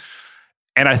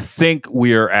 And I think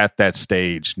we are at that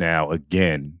stage now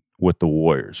again with the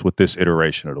Warriors, with this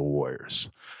iteration of the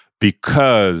Warriors,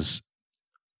 because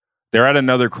they're at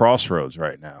another crossroads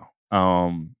right now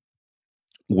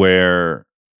where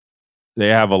they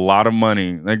have a lot of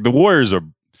money. Like the Warriors are,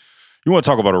 you want to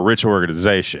talk about a rich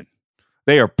organization.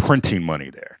 They are printing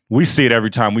money there. We see it every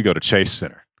time we go to Chase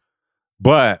Center.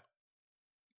 But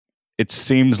it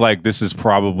seems like this is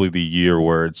probably the year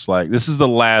where it's like, this is the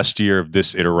last year of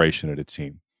this iteration of the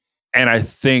team. And I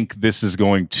think this is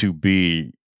going to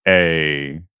be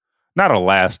not a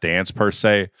last dance per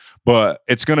se, but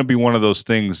it's going to be one of those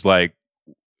things like,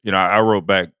 I wrote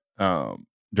back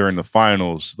during the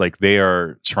finals, like they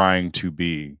are trying to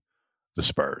be the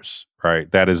Spurs,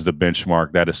 right? That is the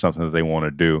benchmark. That is something that they want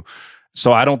to do.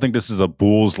 So I don't think this is a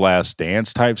Bulls last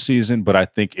dance type season, but I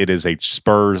think it is a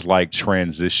Spurs-like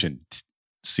transition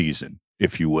season,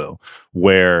 if you will,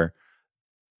 where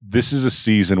this is a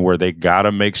season where they got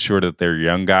to make sure that their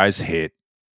young guys hit.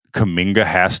 Kuminga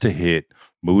has to hit.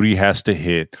 Moody has to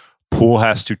hit. Poole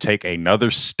has to take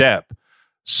another step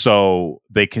so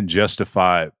they can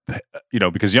justify,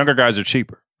 because younger guys are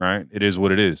cheaper, right? It is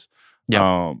what it is.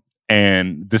 Yep.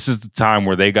 And this is the time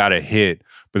where they got to hit,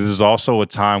 but this is also a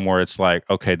time where it's like,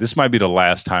 okay, this might be the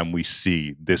last time we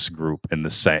see this group in the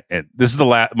same. And this is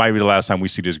might be the last time we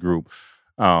see this group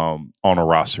on a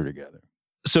roster together.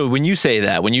 So when you say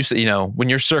that, when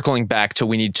you're circling back to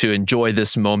we need to enjoy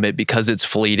this moment because it's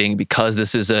fleeting, because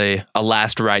this is a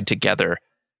last ride together,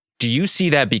 do you see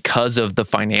that because of the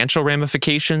financial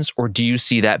ramifications, or do you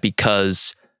see that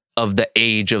because of the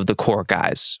age of the core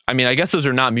guys? I mean, I guess those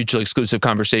are not mutually exclusive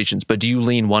conversations, but do you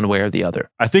lean one way or the other?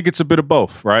 I think it's a bit of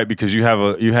both, right? Because you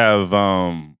have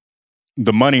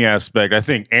the money aspect. I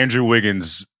think Andrew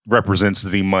Wiggins represents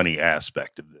the money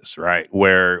aspect of this, right?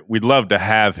 Where we'd love to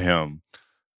have him.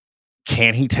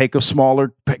 Can he take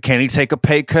a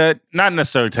pay cut? Not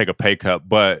necessarily take a pay cut,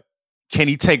 but can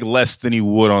he take less than he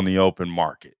would on the open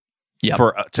market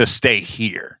to stay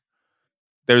here?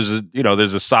 There's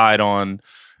a side on,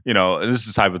 this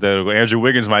is hypothetical. Andrew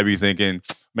Wiggins might be thinking,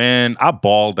 man, I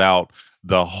balled out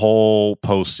the whole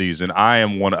postseason. I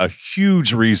am a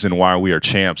huge reason why we are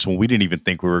champs when we didn't even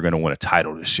think we were going to win a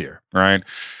title this year, right?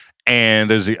 And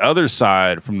there's the other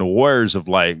side from the Warriors of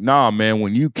like, nah, man,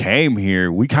 when you came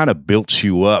here, we kind of built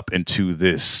you up into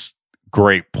this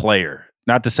great player.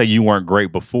 Not to say you weren't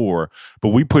great before, but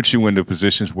we put you into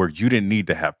positions where you didn't need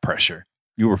to have pressure.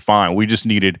 You were fine.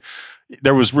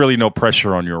 There was really no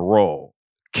pressure on your role.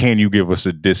 Can you give us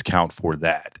a discount for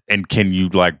that? And can you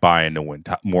buy in to win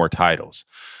more titles?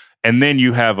 And then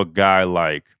you have a guy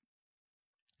like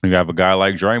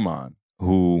Draymond,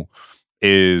 who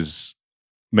it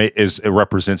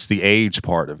represents the age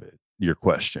part of it, your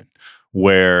question,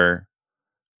 where,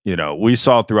 we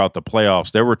saw throughout the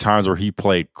playoffs, there were times where he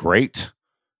played great,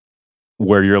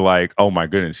 where you're like, oh my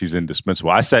goodness, he's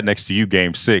indispensable. I sat next to you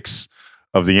game 6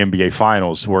 of the NBA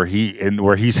Finals where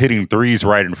he's hitting threes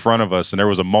right in front of us, and there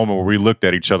was a moment where we looked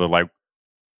at each other like,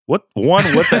 what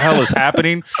the hell is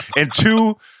happening? And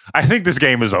 2, I think this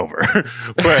game is over.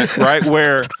 But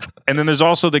and then there's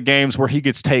also the games where he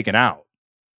gets taken out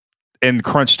in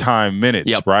crunch time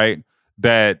minutes, right?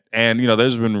 There's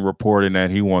been reporting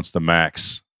that he wants the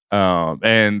max.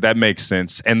 And that makes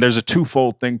sense. And there's a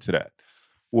twofold thing to that,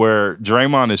 where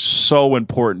Draymond is so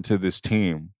important to this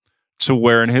team to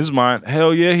where in his mind,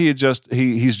 hell yeah,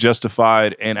 he's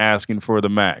justified in asking for the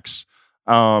max.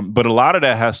 But a lot of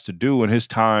that has to do in his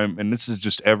time, and this is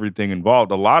just everything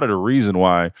involved. A lot of the reason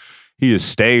why he has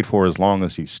stayed for as long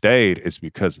as he stayed is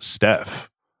because of Steph,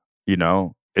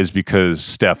 is because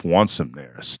Steph wants him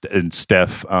there. And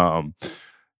Steph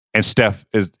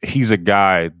he's a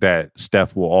guy that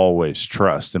Steph will always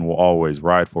trust and will always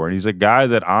ride for. And he's a guy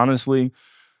that honestly,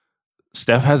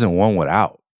 Steph hasn't won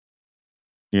without.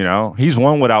 He's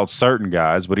won without certain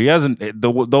guys, but he hasn't.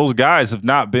 Those guys have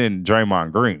not been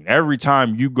Draymond Green. Every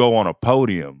time you go on a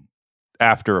podium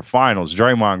after a finals,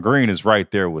 Draymond Green is right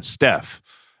there with Steph,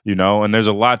 and there's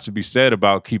a lot to be said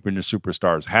about keeping your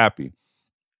superstars happy.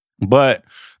 But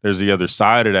there's the other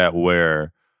side of that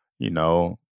where,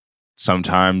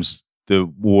 sometimes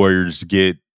the Warriors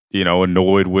get,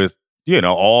 annoyed with,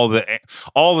 all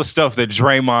the stuff that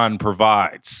Draymond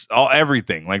provides,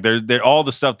 everything. Like they're all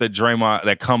the stuff that Draymond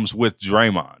that comes with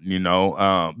Draymond.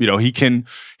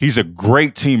 He's a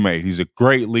great teammate, he's a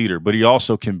great leader, but he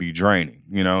also can be draining.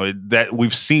 That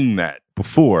we've seen that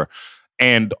before,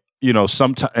 and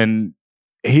sometimes and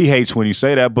he hates when you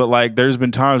say that, but there's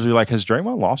been times where you're like, has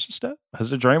Draymond lost a step?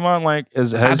 Has the Draymond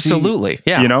has absolutely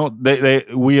he,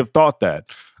 yeah? We have thought that.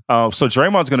 So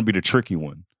Draymond's going to be the tricky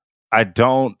one. I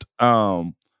don't,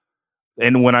 and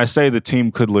when I say the team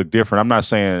could look different, I'm not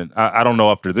saying, I don't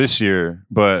know after this year,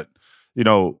 but,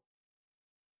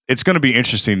 it's going to be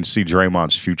interesting to see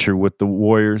Draymond's future with the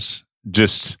Warriors.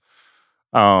 Just,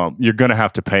 you're going to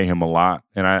have to pay him a lot.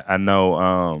 And I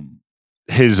know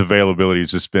his availability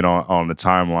has just been on the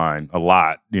timeline a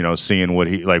lot, seeing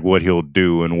what he'll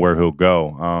do and where he'll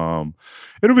go.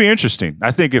 It'll be interesting.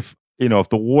 I think if the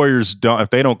Warriors if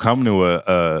they don't come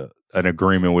to an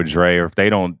agreement with Dre, or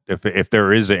if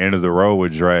there is an end of the road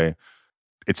with Dre,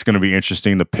 it's going to be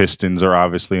interesting. The Pistons are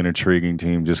obviously an intriguing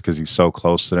team just because he's so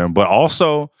close to them, but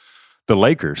also the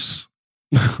Lakers.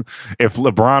 If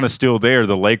LeBron is still there,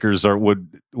 the Lakers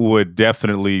would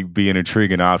definitely be an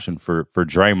intriguing option for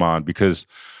Draymond, because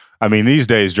these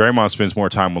days Draymond spends more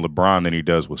time with LeBron than he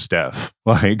does with Steph.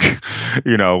 When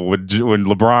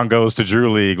LeBron goes to Drew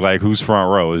League, who's front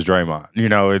row is Draymond.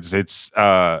 It's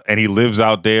and he lives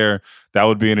out there. That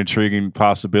would be an intriguing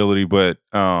possibility. But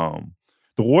the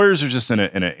Warriors are just in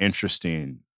an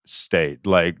interesting state.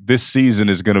 This season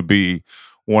is going to be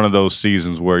one of those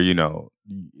seasons where the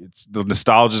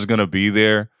nostalgia is going to be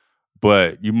there,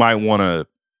 but you might want to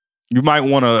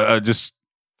just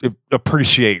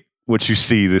appreciate what you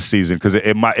see this season, because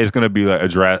it's going to be like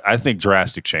I think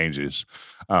drastic changes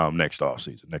next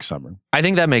offseason, next summer. I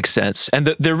think that makes sense. And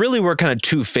there really were kind of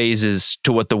two phases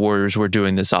to what the Warriors were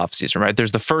doing this offseason, right?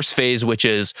 There's the first phase, which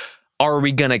is, are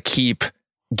we going to keep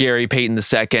Gary Payton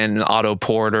II and Otto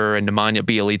Porter and Nemanja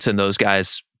Bjelica and those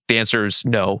guys? The answer is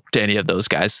no to any of those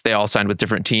guys. They all signed with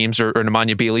different teams, or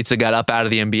Nemanja Bjelica got up out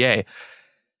of the NBA.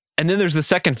 And then there's the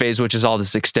second phase, which is all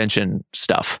this extension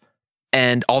stuff.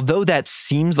 And although that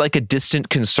seems like a distant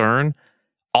concern,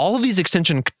 all of these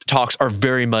extension talks are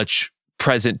very much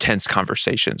present tense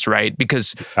conversations, right?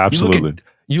 Because absolutely,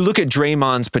 you look at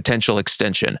Draymond's potential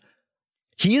extension.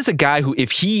 He is a guy who,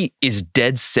 if he is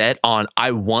dead set on,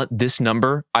 I want this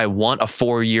number, I want a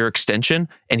 4-year extension,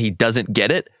 and he doesn't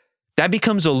get it, that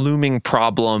becomes a looming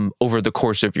problem over the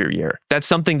course of your year. That's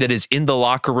something that is in the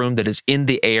locker room, that is in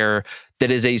the air,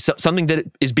 that is something that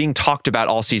is being talked about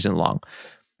all season long.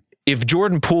 If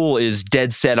Jordan Poole is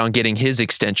dead set on getting his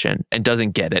extension and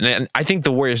doesn't get it, and I think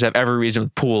the Warriors have every reason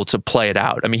with Poole to play it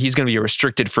out. I mean, he's going to be a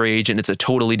restricted free agent. It's a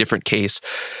totally different case.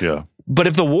 Yeah. But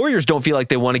if the Warriors don't feel like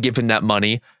they want to give him that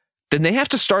money, then they have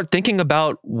to start thinking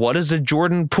about, what does a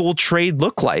Jordan Poole trade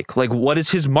look like? Like, what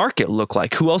does his market look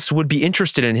like? Who else would be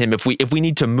interested in him if we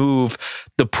need to move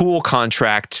the Poole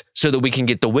contract so that we can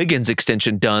get the Wiggins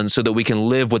extension done, so that we can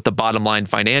live with the bottom line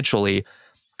financially?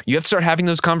 You have to start having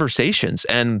those conversations.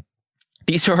 And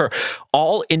these are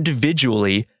all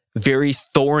individually very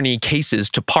thorny cases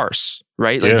to parse,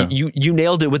 right? Like you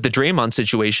nailed it with the Draymond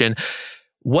situation.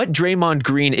 What Draymond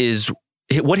Green is,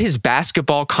 what his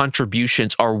basketball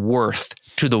contributions are worth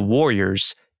to the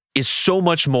Warriors is so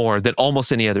much more than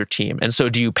almost any other team. And so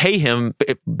do you pay him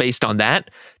based on that?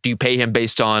 Do you pay him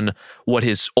based on what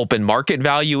his open market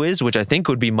value is, which I think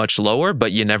would be much lower,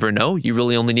 but you never know. You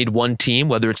really only need one team,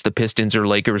 whether it's the Pistons or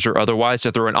Lakers or otherwise,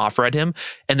 to throw an offer at him.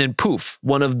 And then poof,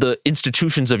 one of the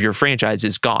institutions of your franchise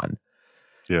is gone.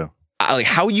 Yeah. Like,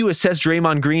 how you assess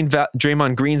Draymond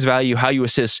Green's value, how you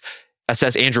assess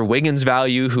Andrew Wiggins'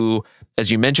 value, who,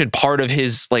 as you mentioned, part of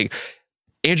his, like,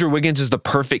 Andrew Wiggins is the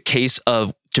perfect case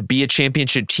of, to be a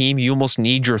championship team, you almost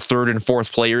need your third and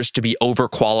fourth players to be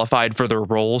overqualified for their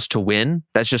roles to win.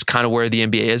 That's just kind of where the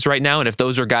NBA is right now. And if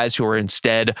those are guys who are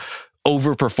instead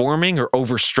overperforming or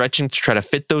overstretching to try to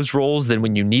fit those roles, then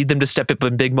when you need them to step up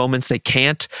in big moments, they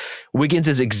can't. Wiggins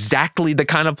is exactly the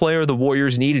kind of player the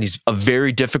Warriors need, and he's a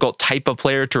very difficult type of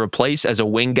player to replace as a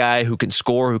wing guy who can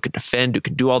score, who can defend, who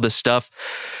can do all this stuff.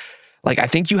 Like, I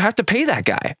think you have to pay that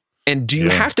guy. And do you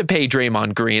have to pay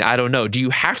Draymond Green? I don't know. Do you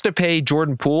have to pay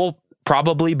Jordan Poole?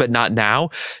 Probably, but not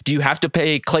now. Do you have to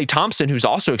pay Klay Thompson, who's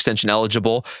also extension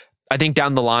eligible? I think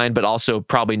down the line, but also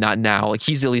probably not now. Like,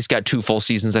 he's at least got 2 full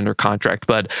seasons under contract.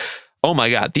 But oh my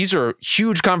God, these are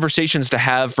huge conversations to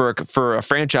have for a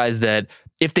franchise that,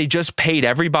 if they just paid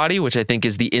everybody, which I think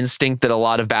is the instinct that a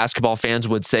lot of basketball fans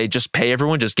would say, just pay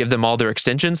everyone, just give them all their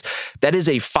extensions. That is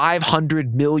a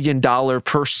 $500 million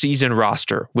per season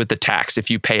roster with the tax if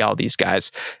you pay all these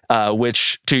guys,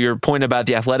 which, to your point about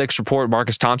the Athletics report,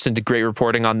 Marcus Thompson did great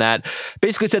reporting on that,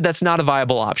 basically said that's not a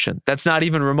viable option. That's not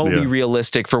even remotely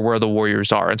realistic for where the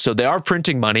Warriors are. And so they are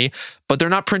printing money, but they're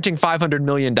not printing $500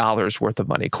 million worth of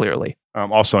money, clearly.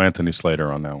 Also Anthony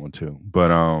Slater on that one too.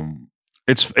 But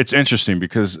it's interesting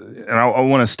because, and I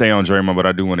want to stay on Draymond, but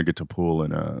I do want to get to Poole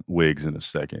and Wiggs in a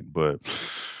second. But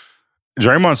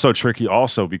Draymond's so tricky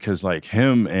also because, like,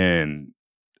 him and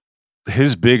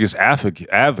his biggest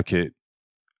advocate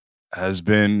has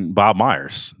been Bob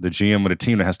Myers, the GM of the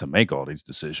team that has to make all these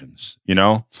decisions, you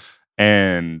know?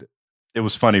 And it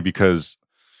was funny because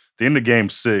at the end of Game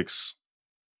 6,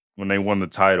 when they won the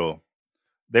title,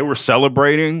 they were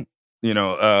celebrating. You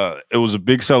know, it was a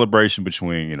big celebration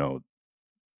between, you know,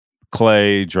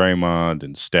 Klay, Draymond,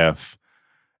 and Steph.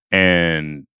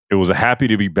 And it was a happy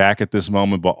to be back at this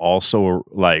moment, but also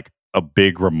like a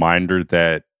big reminder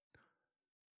that,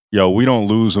 yo, we don't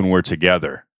lose when we're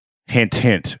together. Hint,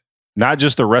 hint. Not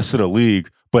just the rest of the league,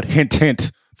 but hint, hint,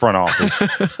 front office.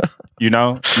 You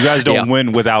know? You guys don't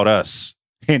win without us.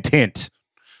 Hint, hint.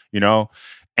 You know?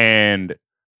 And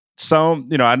some,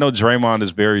 you know, I know Draymond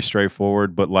is very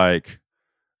straightforward, but like,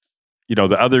 you know,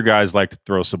 the other guys like to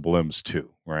throw sublims too,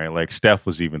 right? Like Steph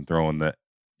was even throwing that,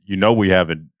 we know we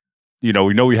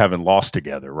haven't lost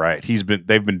together, right?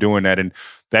 They've been doing that. And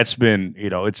that's been, you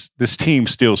know, this team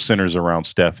still centers around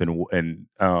Steph. And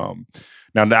now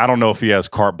I don't know if he has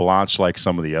carte blanche like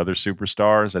some of the other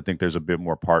superstars. I think there's a bit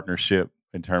more partnership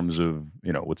in terms of,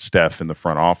 you know, with Steph in the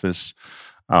front office.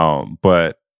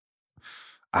 But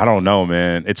I don't know,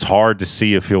 man. It's hard to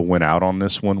see if he'll win out on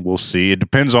this one. We'll see. It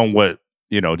depends on what,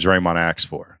 you know, Draymond asks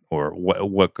for. or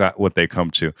what they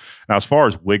come to. Now, as far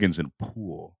as Wiggins and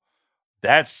Poole,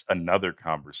 that's another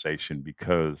conversation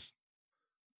because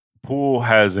Poole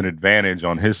has an advantage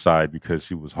on his side because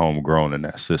he was homegrown in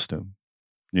that system,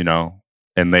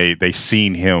 and they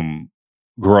seen him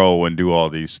grow and do all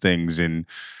these things in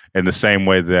the same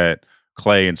way that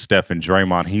Clay and Steph and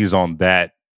Draymond, he's on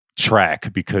that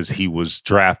track because he was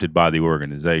drafted by the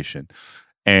organization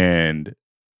and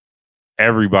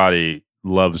everybody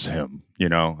loves him.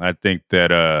 I think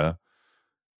that,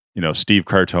 Steve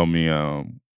Kerr told me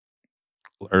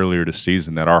earlier this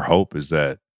season that our hope is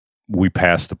that we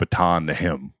pass the baton to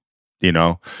him,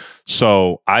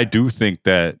 So I do think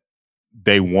that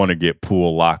they want to get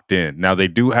Poole locked in. Now they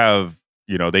do have,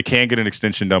 they can't get an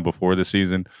extension done before the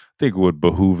season. I think it would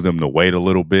behoove them to wait a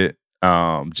little bit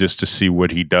just to see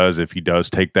what he does if he does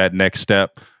take that next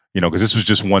step, because this was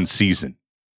just one season.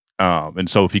 And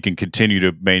so if he can continue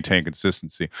to maintain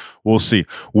consistency, we'll see.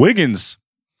 Wiggins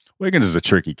is a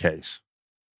tricky case.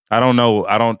 I don't know.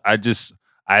 I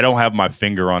don't have my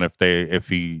finger on if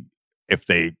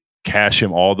they cash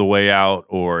him all the way out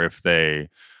or if they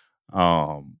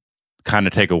kind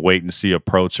of take a wait and see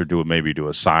approach or do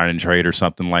a sign and trade or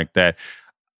something like that.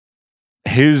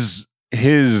 His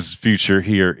future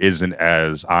here isn't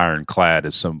as ironclad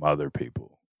as some other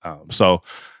people. So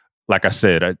like I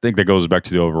said, I think that goes back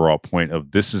to the overall point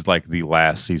of this is like the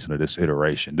last season of this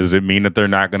iteration. Does it mean that they're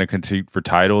not going to compete for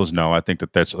titles? No, I think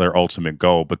that that's their ultimate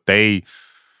goal, but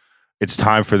it's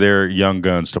time for their young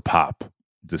guns to pop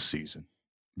this season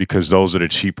because those are the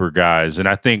cheaper guys. And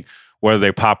I think whether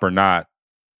they pop or not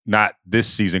this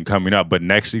season coming up, but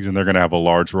next season they're going to have a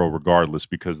large role regardless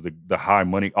because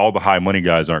all the high money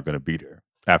guys aren't going to be there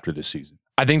after this season.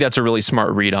 I think that's a really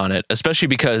smart read on it, especially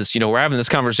because, we're having this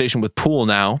conversation with Poole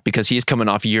now because he's coming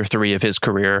off year 3 of his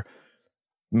career.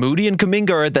 Moody and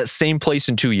Kuminga are at that same place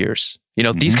in 2 years.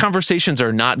 These conversations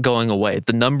are not going away.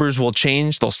 The numbers will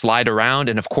change. They'll slide around.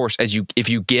 And of course, if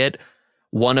you get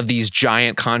one of these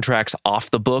giant contracts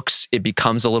off the books, it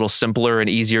becomes a little simpler and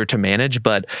easier to manage.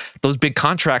 But those big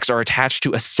contracts are attached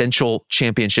to essential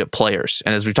championship players.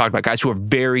 And as we've talked about, guys who are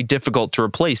very difficult to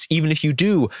replace, even if you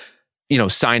do,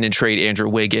 sign and trade Andrew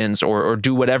Wiggins or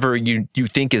do whatever you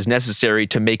think is necessary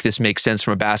to make this make sense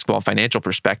from a basketball financial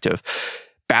perspective.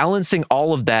 Balancing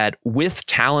all of that with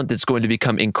talent that's going to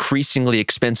become increasingly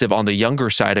expensive on the younger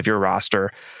side of your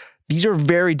roster, these are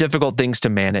very difficult things to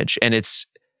manage. And it's,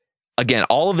 again,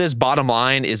 all of this bottom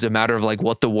line is a matter of like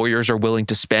what the Warriors are willing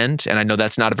to spend. And I know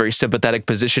that's not a very sympathetic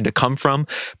position to come from,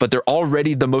 but they're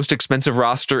already the most expensive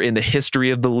roster in the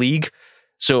history of the league.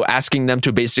 So asking them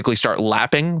to basically start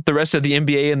lapping the rest of the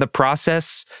NBA in the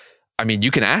process, I mean, you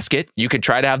can ask it. You can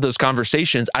try to have those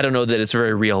conversations. I don't know that it's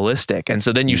very realistic. And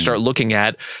so then you start looking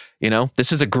at,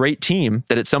 this is a great team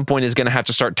that at some point is going to have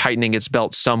to start tightening its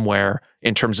belt somewhere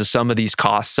in terms of some of these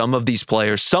costs, some of these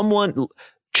players.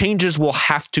 Changes will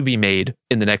have to be made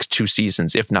in the next 2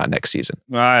 seasons, if not next season.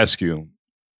 I ask you,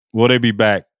 will they be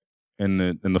back in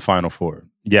the Final Four?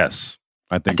 Yes,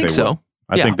 I think they so. will.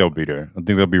 I think they'll be there. I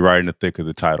think they'll be right in the thick of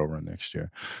the title run next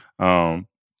year.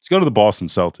 Let's go to the Boston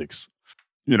Celtics.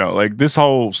 This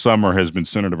whole summer has been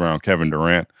centered around Kevin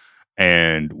Durant,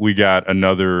 and we got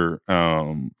another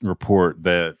report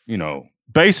that,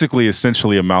 basically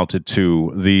essentially amounted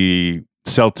to the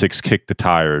Celtics kicked the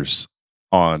tires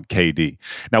on KD.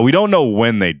 Now, we don't know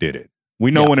when they did it.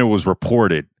 We know when it was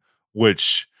reported,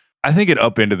 which I think it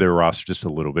upended their roster just a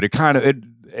little bit.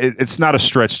 It's not a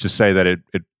stretch to say that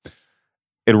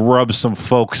it rubs some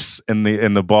folks in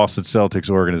the Boston Celtics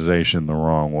organization the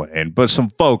wrong way. But some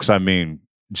folks, I mean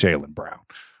Jaylen Brown.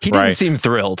 He didn't seem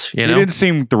thrilled, He didn't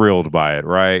seem thrilled by it,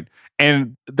 right?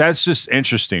 And that's just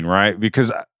interesting, right?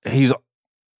 Because he's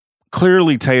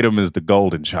clearly Tatum is the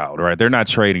golden child, right? They're not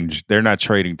trading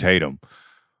Tatum.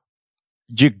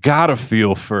 You gotta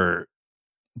feel for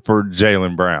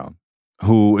Jaylen Brown,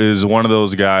 who is one of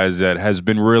those guys that has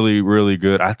been really, really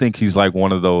good. I think he's like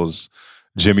one of those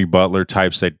Jimmy Butler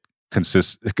types that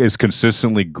is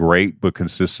consistently great, but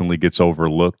consistently gets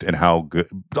overlooked, and how good,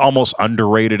 almost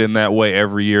underrated in that way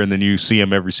every year. And then you see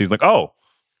him every season, like, oh,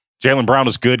 Jaylen Brown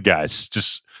is good, guys.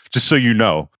 Just so you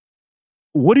know.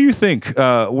 What do you think?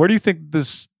 Where do you think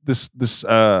this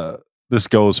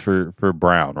goes for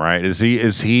Brown? Right? Is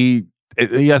he? I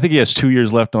think he has 2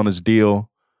 years left on his deal.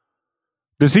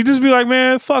 Does he just be like,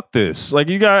 man, fuck this? Like,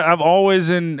 I'm always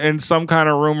in some kind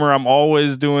of rumor. I'm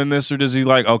always doing this, or does he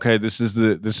like, okay, this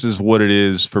is what it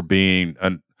is for being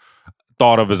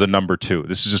thought of as a number 2.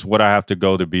 This is just what I have to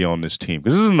go to be on this team.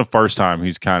 Because this isn't the first time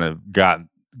he's kind of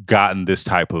gotten this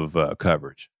type of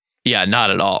coverage. Yeah,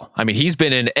 not at all. I mean, he's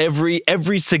been in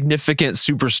every significant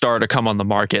superstar to come on the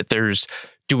market. There's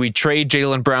do we trade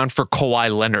Jaylen Brown for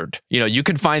Kawhi Leonard? You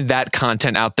can find that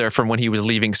content out there from when he was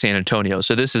leaving San Antonio.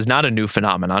 So this is not a new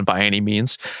phenomenon by any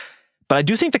means. But I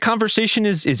do think the conversation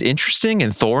is interesting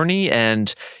and thorny.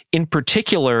 And in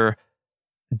particular,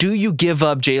 do you give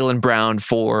up Jaylen Brown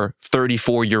for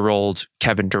 34-year-old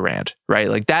Kevin Durant, right?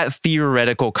 Like that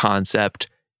theoretical concept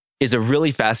is a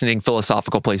really fascinating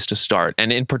philosophical place to start.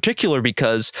 And in particular,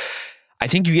 because I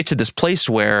think you get to this place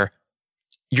where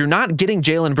you're not getting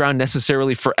Jaylen Brown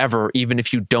necessarily forever, even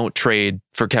if you don't trade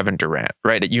for Kevin Durant,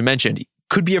 right? You mentioned he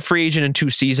could be a free agent in 2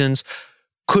 seasons,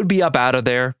 could be up out of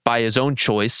there by his own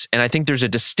choice. And I think there's a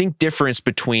distinct difference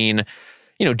between,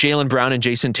 Jaylen Brown and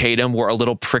Jason Tatum were a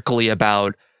little prickly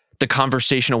about the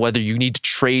conversation of whether you need to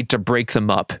trade to break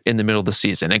them up in the middle of the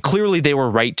season. And clearly they were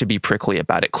right to be prickly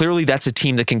about it. Clearly that's a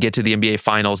team that can get to the NBA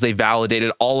Finals. They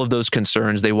validated all of those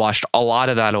concerns. They washed a lot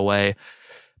of that away.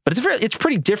 But it's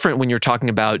pretty different when you're talking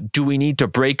about, do we need to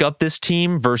break up this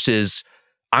team versus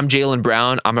I'm Jaylen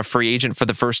Brown. I'm a free agent for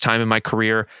the first time in my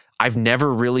career. I've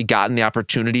never really gotten the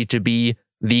opportunity to be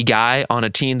the guy on a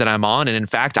team that I'm on. And in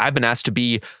fact, I've been asked to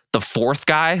be the 4th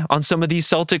guy on some of these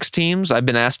Celtics teams. I've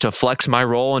been asked to flex my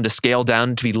role and to scale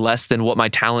down to be less than what my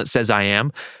talent says I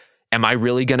am. Am I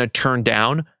really going to turn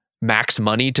down max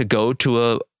money to go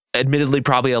to admittedly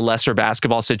probably a lesser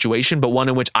basketball situation, but one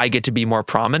in which I get to be more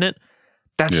prominent?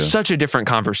 That's such a different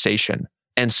conversation.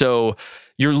 And so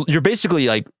you're basically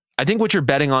like, I think what you're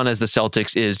betting on as the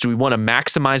Celtics is, do we want to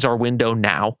maximize our window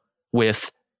now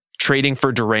with trading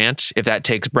for Durant, if that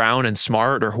takes Brown and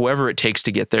Smart or whoever it takes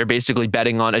to get there, basically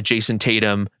betting on a Jason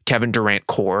Tatum, Kevin Durant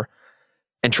core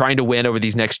and trying to win over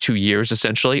these next 2 years,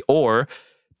 essentially? Or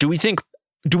do we think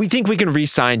we can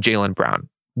re-sign Jaylen Brown?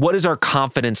 What is our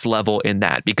confidence level in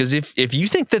that? Because if you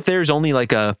think that there's only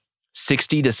like a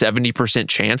 60 to 70%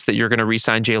 chance that you're going to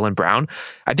re-sign Jaylen Brown,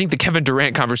 I think the Kevin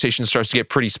Durant conversation starts to get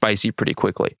pretty spicy pretty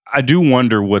quickly. I do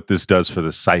wonder what this does for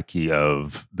the psyche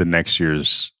of the next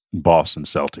year's Boston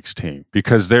Celtics team,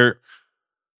 because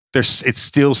it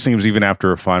still seems, even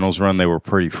after a finals run, they were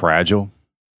pretty fragile,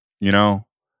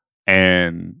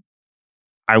 and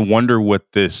I wonder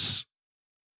what these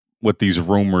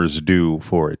rumors do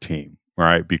for a team,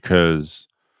 right? Because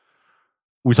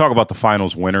we talk about the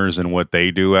finals winners and what they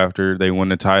do after they win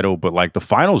the title, but like the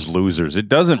finals losers, it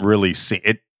doesn't really see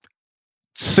it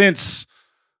since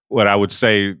what I would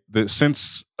say that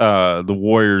since the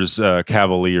Warriors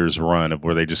Cavaliers run of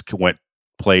where they just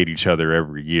played each other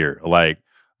every year. Like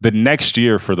the next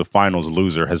year for the finals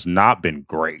loser has not been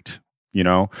great,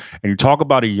 and you talk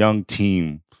about a young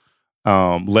team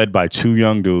led by 2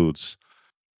 young dudes.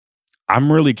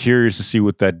 I'm really curious to see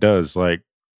what that does. Like,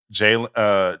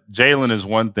 Jaylen is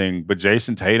one thing, but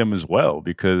Jason Tatum as well,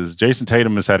 because Jason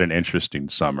Tatum has had an interesting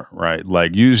summer, right?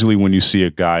 Like usually when you see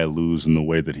a guy lose in the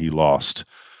way that he lost,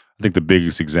 I think the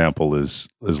biggest example is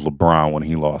LeBron when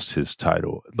he lost his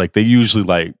title. Like they usually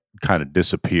like kind of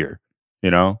disappear, they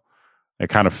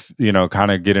kind of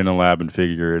get in the lab and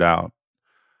figure it out.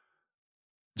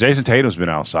 Jason Tatum's been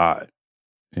outside.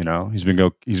 He's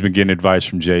been getting advice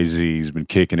from Jay-Z. He's been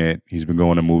kicking it. He's been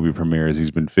going to movie premieres.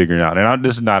 He's been figuring out. And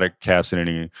this is not a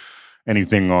casting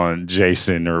anything on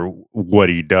Jason or what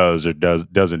he does or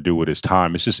doesn't do with his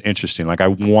time. It's just interesting. Like I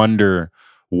wonder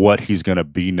what he's going to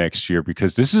be next year,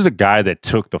 because this is a guy that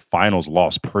took the finals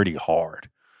loss pretty hard.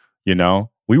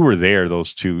 We were there,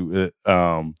 those two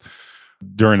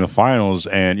during the finals,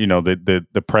 and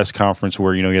the press conference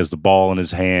where he has the ball in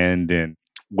his hand and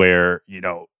where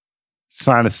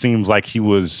kind of seems like he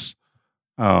was,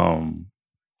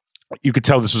 you could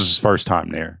tell this was his first time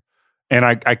there. And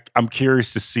I'm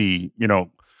curious to see,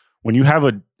 when you have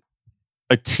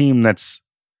a team that's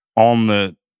on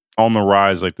the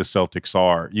rise like the Celtics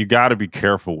are, you got to be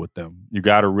careful with them. You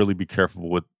got to really be careful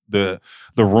with the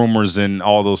rumors and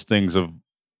all those things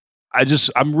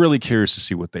I'm really curious to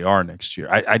see what they are next year.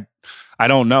 I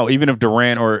don't know. Even if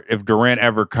Durant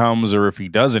ever comes or if he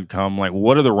doesn't come, like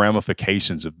what are the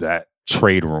ramifications of that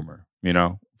trade rumor,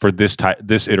 for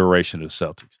this iteration of the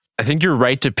Celtics? I think you're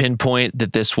right to pinpoint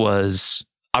that this was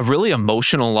a really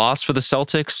emotional loss for the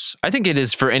Celtics. I think it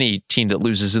is for any team that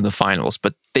loses in the finals,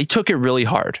 but they took it really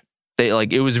hard.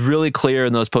 It was really clear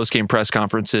in those post-game press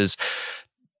conferences,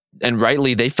 and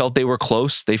rightly, they felt they were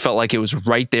close. They felt like it was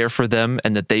right there for them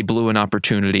and that they blew an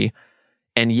opportunity.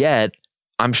 And yet,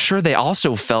 I'm sure they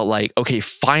also felt like, okay,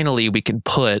 finally we can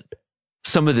put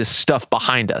some of this stuff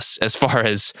behind us, as far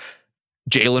as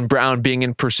Jaylen Brown being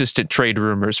in persistent trade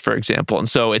rumors, for example. And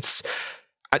so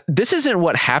this isn't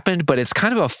what happened, but it's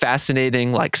kind of a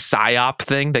fascinating like psyop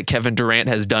thing that Kevin Durant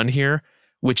has done here,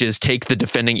 which is take the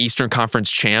defending Eastern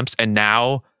Conference champs, and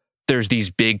now there's these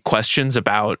big questions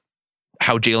about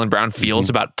how Jaylen Brown feels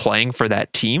about playing for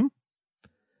that team.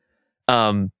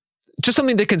 Just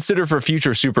something to consider for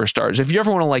future superstars. If you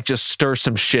ever want to like just stir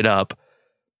some shit up,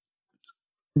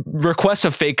 request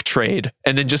a fake trade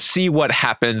and then just see what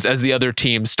happens as the other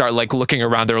teams start like looking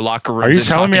around their locker rooms. Are you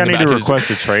telling me I need to who's... request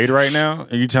a trade right now?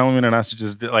 Are you telling me that I should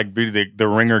just like be the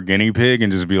ringer guinea pig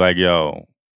and just be like,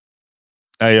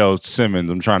 hey, Simmons,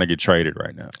 I'm trying to get traded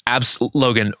right now.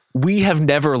 Logan, we have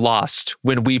never lost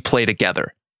when we play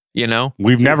together. You know,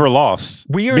 we've never lost.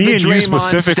 We are me the and Draymond, you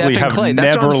specifically Steph, and have Clay.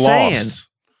 That's never what I'm lost. Saying.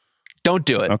 Don't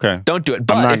do it. Okay. Don't do it.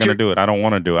 But I'm not going to do it. I don't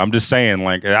want to do it. I'm just saying,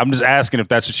 like, I'm just asking if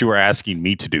that's what you were asking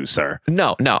me to do, sir.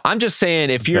 No. I'm just saying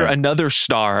if you're another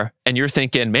star and you're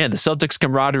thinking, man, the Celtics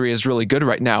camaraderie is really good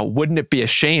right now, wouldn't it be a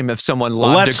shame if someone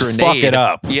lobbed a grenade? Let's fuck it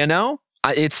up. You know?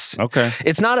 It's okay.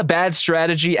 It's not a bad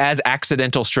strategy as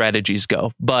accidental strategies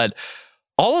go. But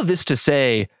all of this to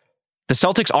say, the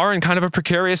Celtics are in kind of a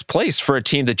precarious place for a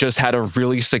team that just had a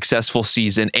really successful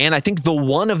season. And I think the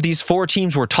one of these four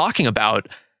teams we're talking about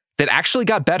that actually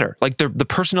got better, like the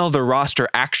personnel of their roster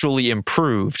actually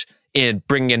improved in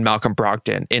bringing in Malcolm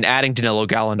Brogdon, in adding Danilo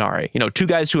Gallinari, you know, two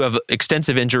guys who have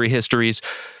extensive injury histories,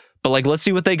 but like, let's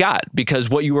see what they got,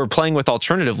 because what you were playing with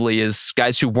alternatively is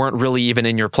guys who weren't really even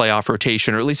in your playoff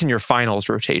rotation, or at least in your finals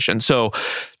rotation. So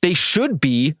they should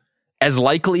be as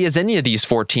likely as any of these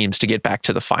four teams to get back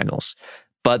to the finals.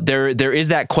 But there is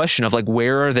that question of like,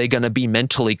 where are they going to be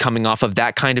mentally coming off of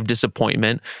that kind of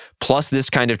disappointment, plus this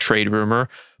kind of trade rumor,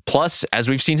 plus, as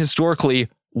we've seen historically,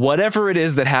 whatever it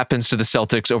is that happens to the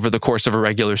Celtics over the course of a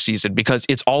regular season, because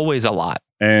it's always a lot.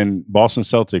 And Boston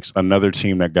Celtics, another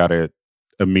team that got a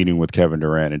meeting with Kevin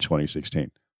Durant in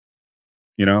 2016.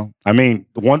 You know, I mean,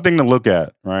 one thing to look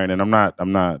at, right? And I'm not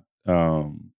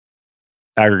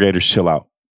aggregators chill out.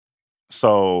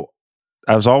 So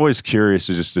I was always curious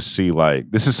to see,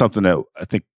 like, this is something that I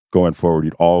think going forward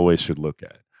you'd always should look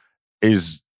at,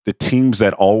 is the teams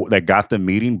that got the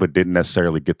meeting but didn't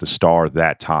necessarily get the star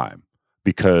that time.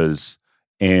 Because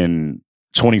in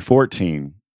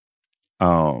 2014,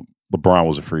 LeBron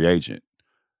was a free agent.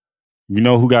 You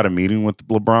know who got a meeting with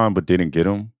LeBron but didn't get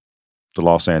him? The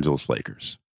Los Angeles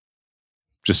Lakers.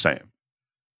 Just saying.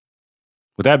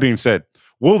 With that being said,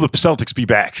 will the Celtics be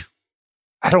back?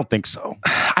 I don't think so.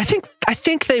 I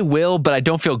think they will, but I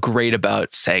don't feel great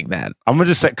about saying that. I'm gonna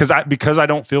just say because I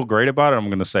don't feel great about it. I'm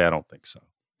gonna say I don't think so.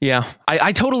 Yeah,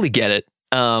 I totally get it.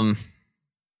 I'm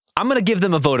gonna give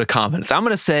them a vote of confidence. I'm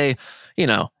gonna say, you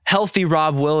know, healthy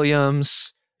Rob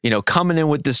Williams, you know, coming in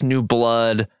with this new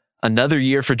blood, another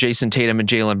year for Jason Tatum and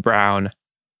Jaylen Brown.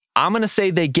 I'm gonna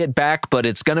say they get back, but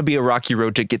it's gonna be a rocky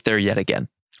road to get there yet again.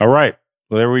 All right,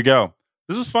 well, there we go.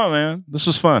 This was fun, man. This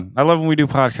was fun. I love when we do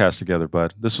podcasts together,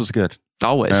 bud. This was good.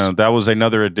 Always. That was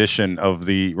another edition of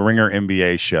the Ringer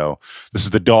NBA show. This is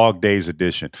the Dog Days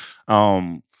edition.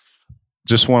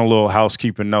 Just want a little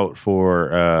housekeeping note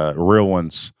for real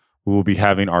ones. We will be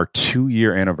having our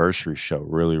 2-year anniversary show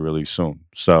really, really soon.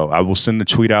 So I will send the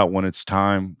tweet out when it's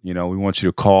time. You know, we want you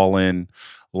to call in,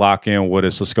 lock in with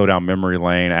us. Let's go down memory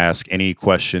lane. Ask any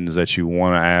questions that you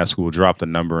want to ask. We'll drop the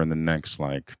number in the next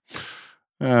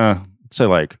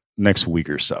say next week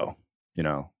or so. You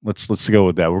know, let's go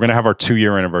with that. We're gonna have our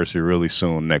 2-year anniversary really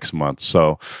soon next month.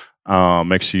 So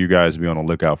make sure you guys be on the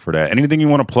lookout for that. Anything you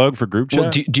want to plug for group chat? Well,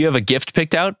 do you have a gift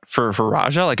picked out for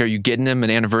Raja? Like, are you getting him an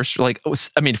anniversary? Like,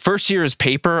 I mean, first year is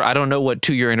paper. I don't know what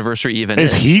 2-year anniversary even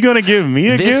is. Is he gonna give me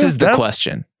a gift? This is the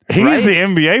question. He's right? the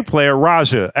NBA player,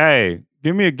 Raja. Hey,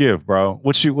 give me a gift, bro.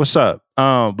 What's up?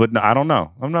 But no, I don't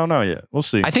know. I don't know yet. We'll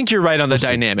see. I think you're right on the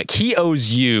dynamic. He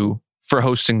owes you for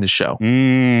hosting the show.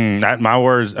 Not my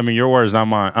words. I mean, your words, not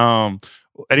mine.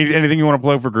 Anything you want to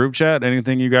plug for group chat?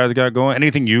 Anything you guys got going?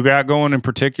 Anything you got going in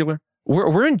particular?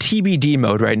 We're in TBD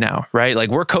mode right now, right? Like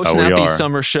we're coasting out these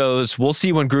summer shows. We'll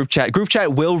see when group chat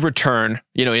will return,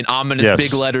 you know, in ominous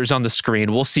big letters on the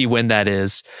screen. We'll see when that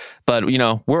is. But, you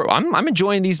know, I'm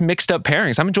enjoying these mixed up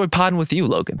pairings. I'm enjoying podding with you,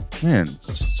 Logan. Man,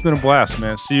 it's been a blast,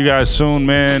 man. See you guys soon,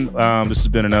 man. This has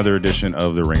been another edition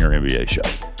of the Ringer NBA show.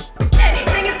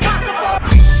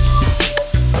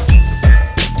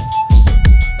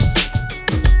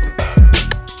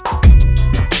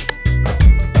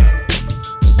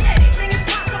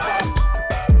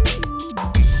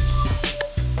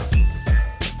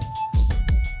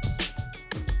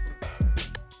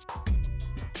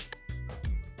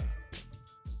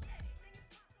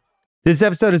 This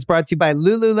episode is brought to you by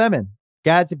Lululemon.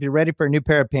 Guys, if you're ready for a new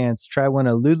pair of pants, try one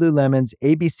of Lululemon's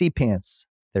ABC pants.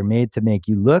 They're made to make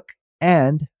you look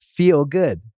and feel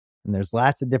good. And there's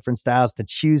lots of different styles to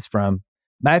choose from.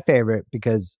 My favorite,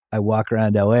 because I walk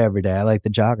around LA every day, I like the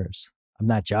joggers. I'm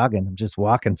not jogging. I'm just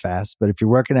walking fast. But if you're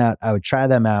working out, I would try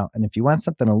them out. And if you want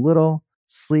something a little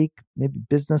sleek, maybe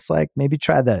business-like, maybe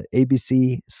try the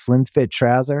ABC Slim Fit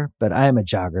trouser. But I am a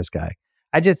joggers guy.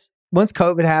 Once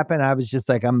COVID happened, I was just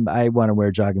like, I want to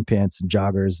wear jogging pants and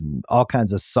joggers and all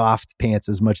kinds of soft pants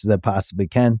as much as I possibly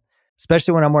can,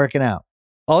 especially when I'm working out.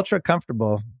 Ultra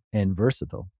comfortable and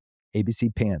versatile.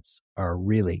 ABC pants are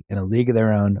really in a league of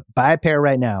their own. Buy a pair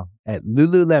right now at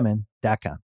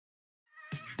lululemon.com.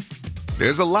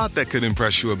 There's a lot that could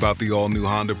impress you about the all-new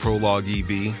Honda Prologue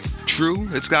EV. True,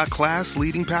 it's got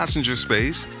class-leading passenger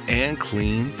space and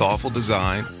clean, thoughtful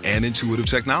design and intuitive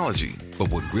technology. But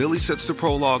what really sets the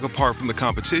Prologue apart from the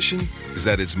competition is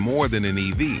that it's more than an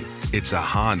EV. It's a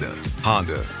Honda.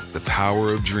 Honda, the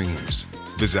power of dreams.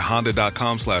 Visit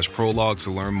honda.com/prologue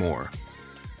to learn more.